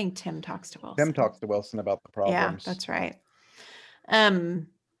he? I think Tim talks to Wilson. Tim talks to Wilson about the problems. Yeah, that's right.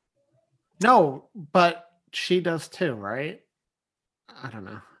 No, but she does too, right? I don't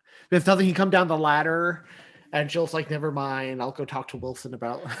know. Because doesn't he come down the ladder and Jill's like, never mind, I'll go talk to Wilson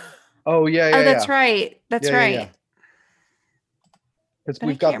about. Oh yeah. That's right. That's right. Yeah. Because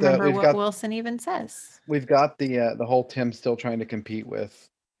we've got what Wilson even says. We've got the whole Tim still trying to compete with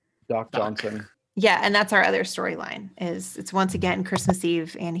Doc Johnson. Yeah, and that's our other storyline. Is it's once again Christmas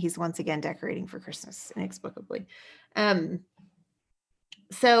Eve, and he's once again decorating for Christmas inexplicably.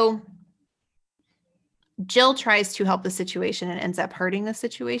 So Jill tries to help the situation and ends up hurting the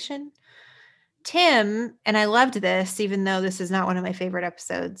situation. Tim, and I loved this, even though this is not one of my favorite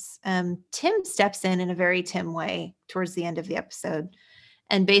episodes. Tim steps in a very Tim way towards the end of the episode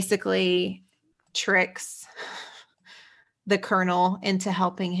and basically tricks the Colonel into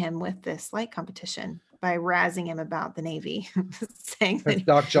helping him with this light competition by razzing him about the Navy, saying that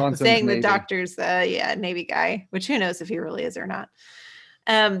Doc Johnson, saying the doctor's Navy guy, which who knows if he really is or not.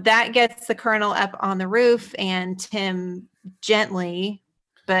 That gets the Colonel up on the roof, and Tim gently,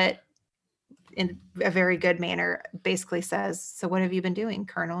 but in a very good manner, basically says, "So what have you been doing,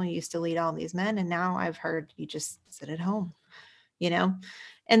 Colonel? You used to lead all these men, and now I've heard you just sit at home, you know?"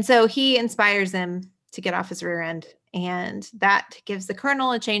 And so he inspires him to get off his rear end, and that gives the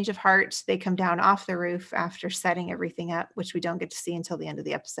Colonel a change of heart. They come down off the roof after setting everything up, which we don't get to see until the end of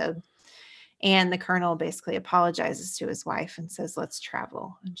the episode. And the Colonel basically apologizes to his wife and says, "Let's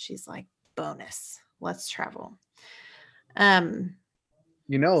travel." And she's like, "Bonus, let's travel." You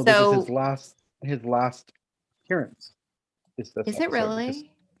know, this is his last appearance. Is it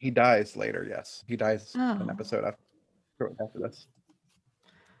really? He dies later. Yes, he dies an episode after this.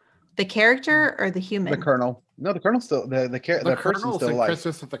 The character or the human? The Colonel. No, the Colonel's still the person's still alive.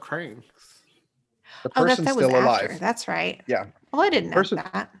 Christmas with the Cranes. The person's still alive. After. That's right. Yeah. Well, I didn't know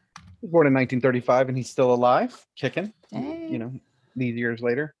that. He was born in 1935, and he's still alive, kicking. Dang. You know, these years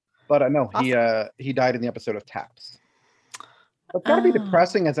later. But no, awesome. He died in the episode of Taps. It's got to be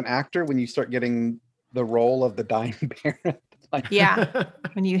depressing as an actor when you start getting the role of the dying parent. Like, yeah,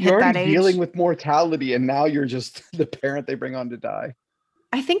 when you hit that age, dealing with mortality, and now you're just the parent they bring on to die.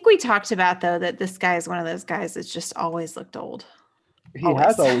 I think we talked about though that this guy is one of those guys that's just always looked old. He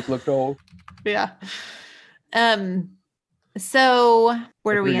has always looked old. Yeah. So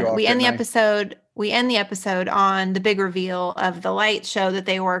where do we end? We end the episode. We end the episode on the big reveal of the light show that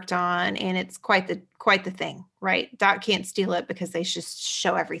they worked on, and it's quite the thing, right? Doc can't steal it because they just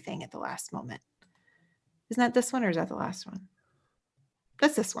show everything at the last moment. Isn't that this one, or is that the last one?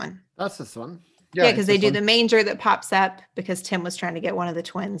 That's this one. That's this one. Yeah, because they do the manger that pops up because Tim was trying to get one of the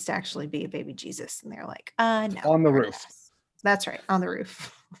twins to actually be a baby Jesus, and they're like, no. On the roof. That's right, on the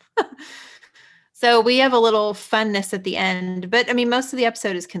roof. So we have a little funness at the end, but I mean, most of the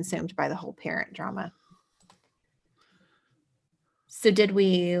episode is consumed by the whole parent drama. So did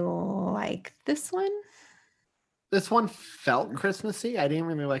we like this one? This one felt Christmassy. I didn't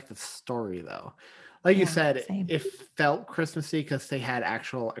really like the story though. Like you said, it felt Christmassy because they had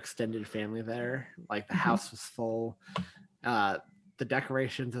actual extended family there. Like the house was full. The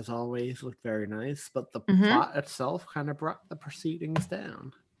decorations, as always, looked very nice, but the plot itself kind of brought the proceedings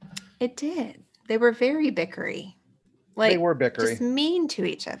down. It did. They were very bickery. They were bickery. Just mean to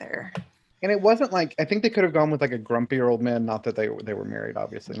each other. And it wasn't like, I think they could have gone with like a grumpier old man. Not that they were married,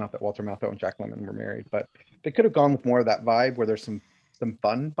 obviously. Not that Walter Matthau and Jack Lemmon were married, but they could have gone with more of that vibe where there's some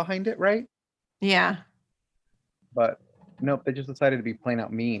fun behind it, right? Yeah. But nope, they just decided to be plain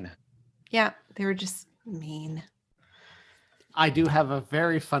out mean. Yeah, they were just mean. I do have a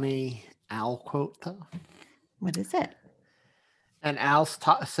very funny Al quote though. What is it? And Al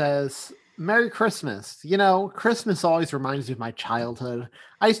says, "Merry Christmas. You know, Christmas always reminds me of my childhood.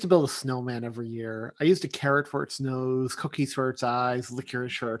 I used to build a snowman every year. I used a carrot for its nose, cookies for its eyes,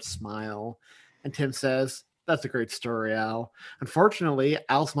 licorice for its smile." And Tim says, "That's a great story, Al. Unfortunately,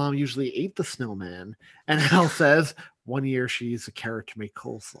 Al's mom usually ate the snowman." And Al says, "One year she used a carrot to make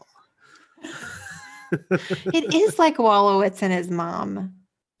coleslaw." It is like Wallowitz and his mom.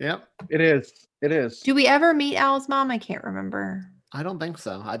 Yep. It is. It is. Do we ever meet Al's mom? I can't remember. I don't think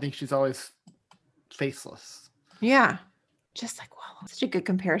so. I think she's always faceless. Yeah. Just like Wallow. Such a good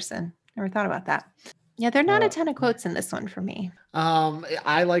comparison. Never thought about that. Yeah, there are not a ton of quotes in this one for me.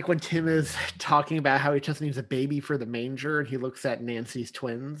 I like when Tim is talking about how he just needs a baby for the manger, and he looks at Nancy's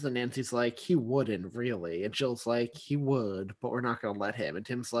twins, and Nancy's like, he wouldn't really. And Jill's like, he would, but we're not going to let him. And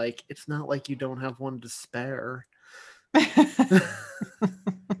Tim's like, it's not like you don't have one to spare. Yeah,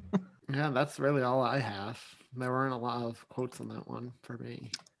 that's really all I have. There weren't a lot of quotes on that one for me.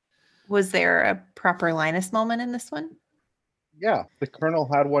 Was there a proper Linus moment in this one? Yeah, the Colonel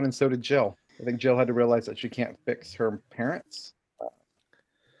had one, and so did Jill. I think Jill had to realize that she can't fix her parents,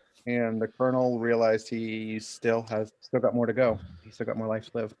 and the Colonel realized he still got more to go. He's still got more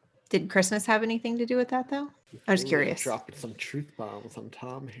life to live. Did Christmas have anything to do with that, though? I was curious. Dropping some truth bombs on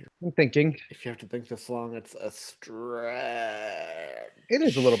Tom here. I'm thinking. If you have to think this long, it's a stretch. It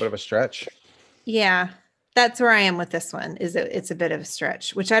is a little bit of a stretch. Yeah, that's where I am with this one. It's a bit of a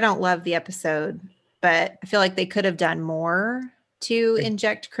stretch, which I don't love the episode, but I feel like they could have done more to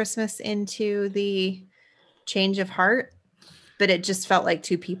inject Christmas into the change of heart, but it just felt like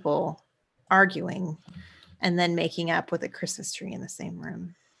two people arguing and then making up with a Christmas tree in the same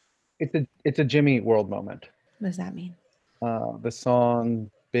room. It's a Jimmy Eat World moment. What does that mean? The song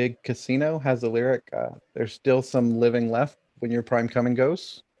Big Casino has a lyric, there's still some living left when your prime comes and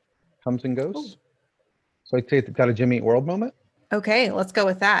goes. So I'd say it's got a Jimmy Eat World moment. Okay, let's go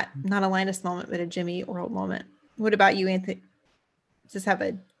with that. Not a Linus moment, but a Jimmy Eat World moment. What about you, Anthony? Does this have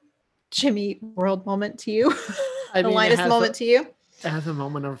a Jimmy Eat World moment to you? A Linus moment to you? It has a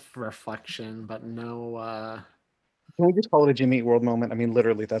moment of reflection, but no... Can we just call it a Jimmy Eat World moment? I mean,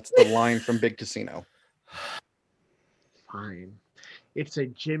 literally, that's the line from Big Casino. Fine. It's a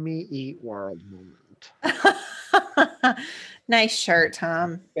Jimmy Eat World moment. Nice shirt,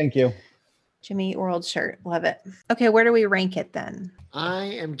 Tom. Thank you. Jimmy Eat World shirt. Love it. Okay, where do we rank it then? I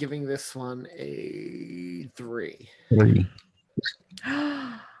am giving this one a 3.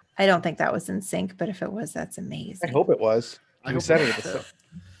 I don't think that was in sync, but if it was, that's amazing. I hope it was. I'm going to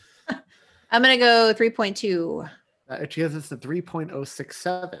go 3.2. It gives us a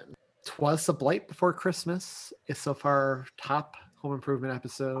 3.067. 'Twas a Blight Before Christmas is so far top Home Improvement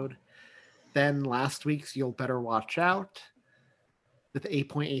episode. Then last week's You'll Better Watch Out with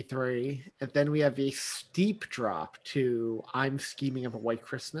 8.83. And then we have a steep drop to I'm Scheming of a White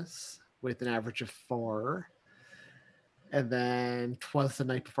Christmas with an average of 4. And then 'Twas the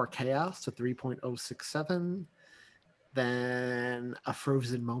Night Before Chaos to 3.067. Then A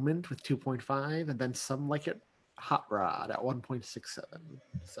Frozen Moment with 2.5. And then Some Like It Hot Rod at 1.67.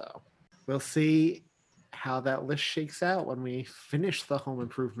 So we'll see how that list shakes out when we finish the Home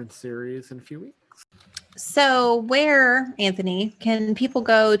Improvement series in a few weeks. So where, Anthony, can people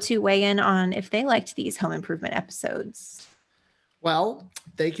go to weigh in on if they liked these Home Improvement episodes? Well,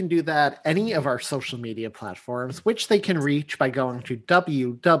 they can do that any of our social media platforms, which they can reach by going to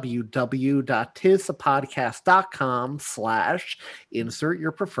www.tisthepodcast.com/insert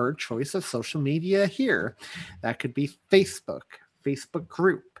your preferred choice of social media here. That could be Facebook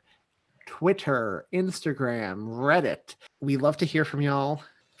group, Twitter, Instagram, Reddit. We love to hear from y'all.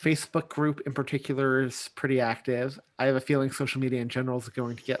 Facebook group in particular is pretty active. I have a feeling social media in general is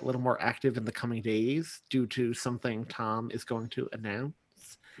going to get a little more active in the coming days due to something Tom is going to announce,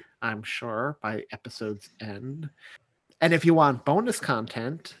 I'm sure, by episode's end. And if you want bonus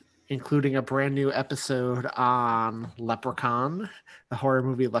content, including a brand new episode on Leprechaun, the horror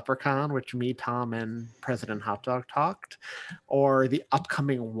movie Leprechaun, which me, Tom, and President Hot Dog talked, or the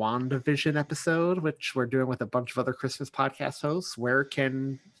upcoming WandaVision episode, which we're doing with a bunch of other Christmas podcast hosts, where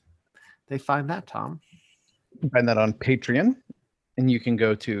can they find that, Tom? You can find that on Patreon, and you can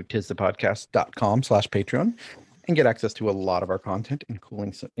go to tisthepodcast.com/Patreon and get access to a lot of our content,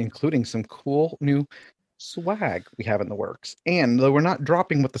 including some cool new swag we have in the works. And though we're not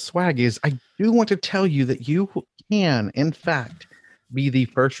dropping what the swag is, I do want to tell you that you can, in fact, be the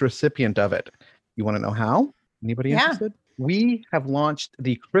first recipient of it. You want to know how? Anybody interested? We have launched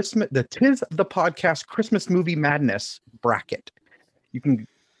the Tis the Podcast Christmas Movie Madness bracket. You can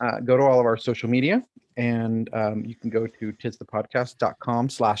go to all of our social media, and you can go to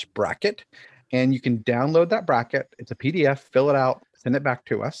tisthepodcast.com/bracket, and you can download that bracket. It's a PDF, fill it out, send it back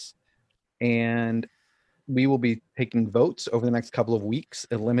to us, and we will be taking votes over the next couple of weeks,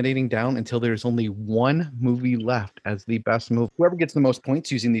 eliminating down until there's only one movie left as the best movie. Whoever gets the most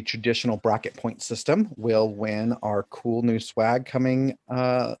points using the traditional bracket point system will win our cool new swag coming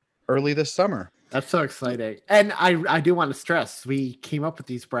early this summer. That's so exciting. And I do want to stress, we came up with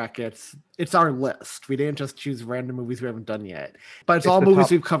these brackets. It's our list. We didn't just choose random movies we haven't done yet. But it's all movies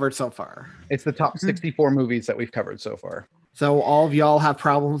we've covered so far. It's the top 64 movies that we've covered so far. So all of y'all have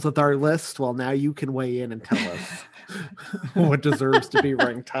problems with our list? Well, now you can weigh in and tell us what deserves to be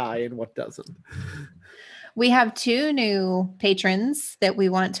ranked high and what doesn't. We have 2 new patrons that we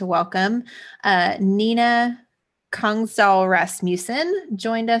want to welcome. Nina Kongsdal Rasmussen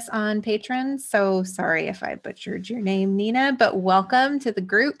joined us on Patreon. So sorry if I butchered your name, Nina, but welcome to the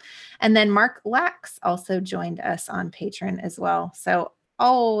group. And then Mark Lax also joined us on Patreon as well. So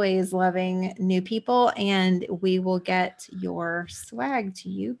always loving new people, and we will get your swag to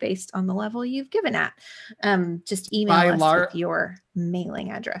you based on the level you've given at. Just email us with your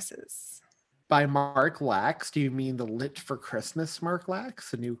mailing addresses. By Mark Lax, do you mean the Lit for Christmas Mark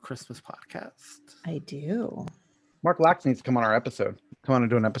Lax, a new Christmas podcast? I do. Mark Lax needs to come on our episode. Come on and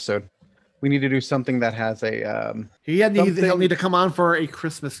do an episode. We need to do something that has a. He'll need to come on for a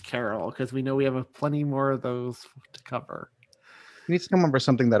Christmas Carol, because we know we have plenty more of those to cover. He needs to come on for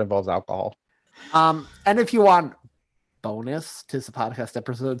something that involves alcohol. And if you want bonus Tis the Podcast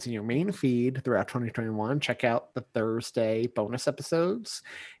episodes in your main feed throughout 2021, check out the Thursday bonus episodes,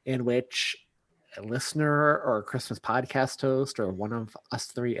 in which a listener or a Christmas podcast host or one of us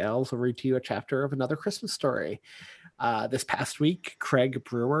 3 Ls will read to you a chapter of another Christmas story. This past week, Craig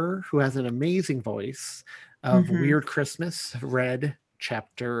Brewer, who has an amazing voice of Weird Christmas, read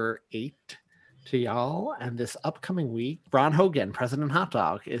chapter 8 to y'all. And this upcoming week, Ron Hogan, President Hot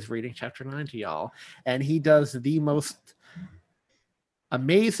Dog, is reading chapter 9 to y'all. And he does the most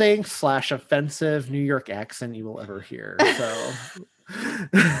amazing / offensive New York accent you will ever hear.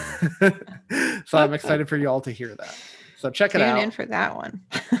 So I'm excited for you all to hear that. So check it out. Tune in for that one.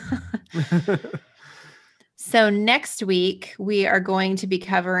 So next week, we are going to be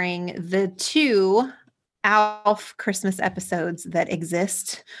covering the 2 Alf Christmas episodes that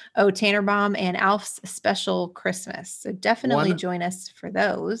exist. Tannenbaum and Alf's Special Christmas. So definitely join us for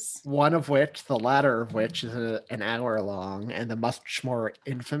those. One of which, the latter of which, is an hour long, and the much more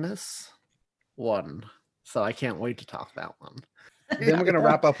infamous one. So I can't wait to talk that one. Then we're going to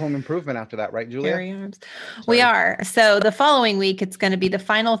wrap up Home Improvement after that, right, Julia? We are. So the following week, it's going to be the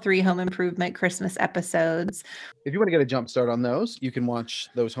final 3 Home Improvement Christmas episodes. If you want to get a jump start on those, you can watch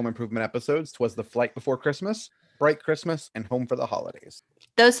those Home Improvement episodes. Twas the Flight Before Christmas, Bright Christmas, and Home for the Holidays.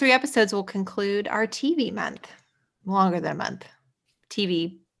 Those 3 episodes will conclude our TV month. Longer than a month.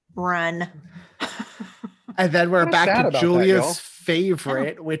 TV run. And then we're back to Julia's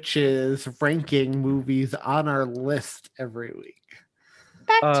favorite, which is ranking movies on our list every week.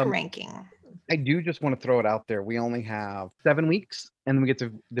 Back to ranking. I do just want to throw it out there. We only have 7 weeks, and then we get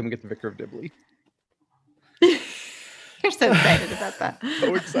to Vicar of Dibley. You're so excited about that.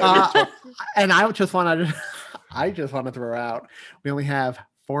 So excited. And I just want to throw out, we only have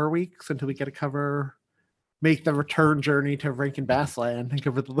 4 weeks until we get to make the return journey to Rankin Bassland and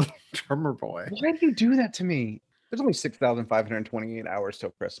cover the Little Drummer Boy. Why do you do that to me? There's only 6,528 hours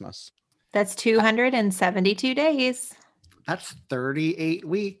till Christmas. That's 272 days. That's 38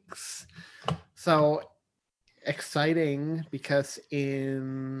 weeks. So exciting, because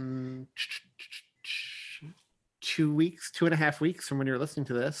in 2.5 weeks from when you're listening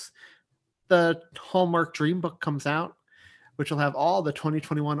to this, the Hallmark Dream Book comes out, which will have all the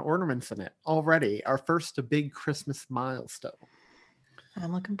 2021 ornaments in it already. Our first big Christmas milestone.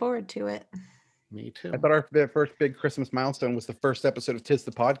 I'm looking forward to it. Me too. I thought our first big Christmas milestone was the first episode of Tis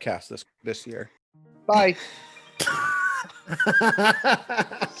the Podcast this year. Bye.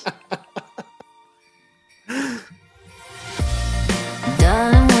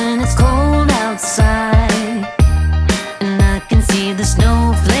 Darling, when it's cold outside and I can see the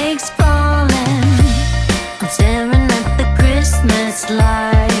snowflakes falling, I'm staring at the Christmas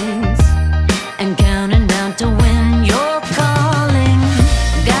lights and counting down to when you're calling.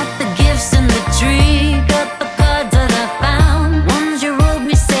 Got the gifts in the tree, got the cards that I found, ones you wrote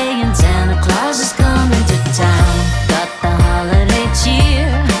me saying Santa Claus is coming to town. Got the holiday cheer,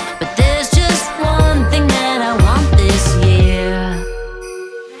 but there's just one thing that I want this year.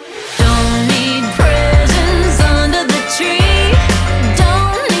 Don't need presents under the tree,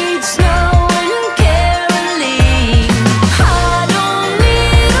 don't need snow and caroling. I don't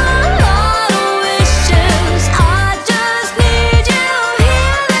need a lot of wishes, I just need you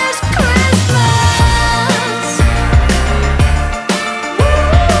here this Christmas.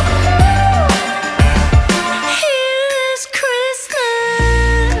 Here this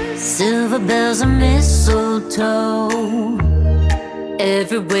Christmas. Silver bells and mistletoe,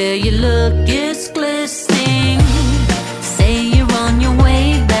 everywhere you look is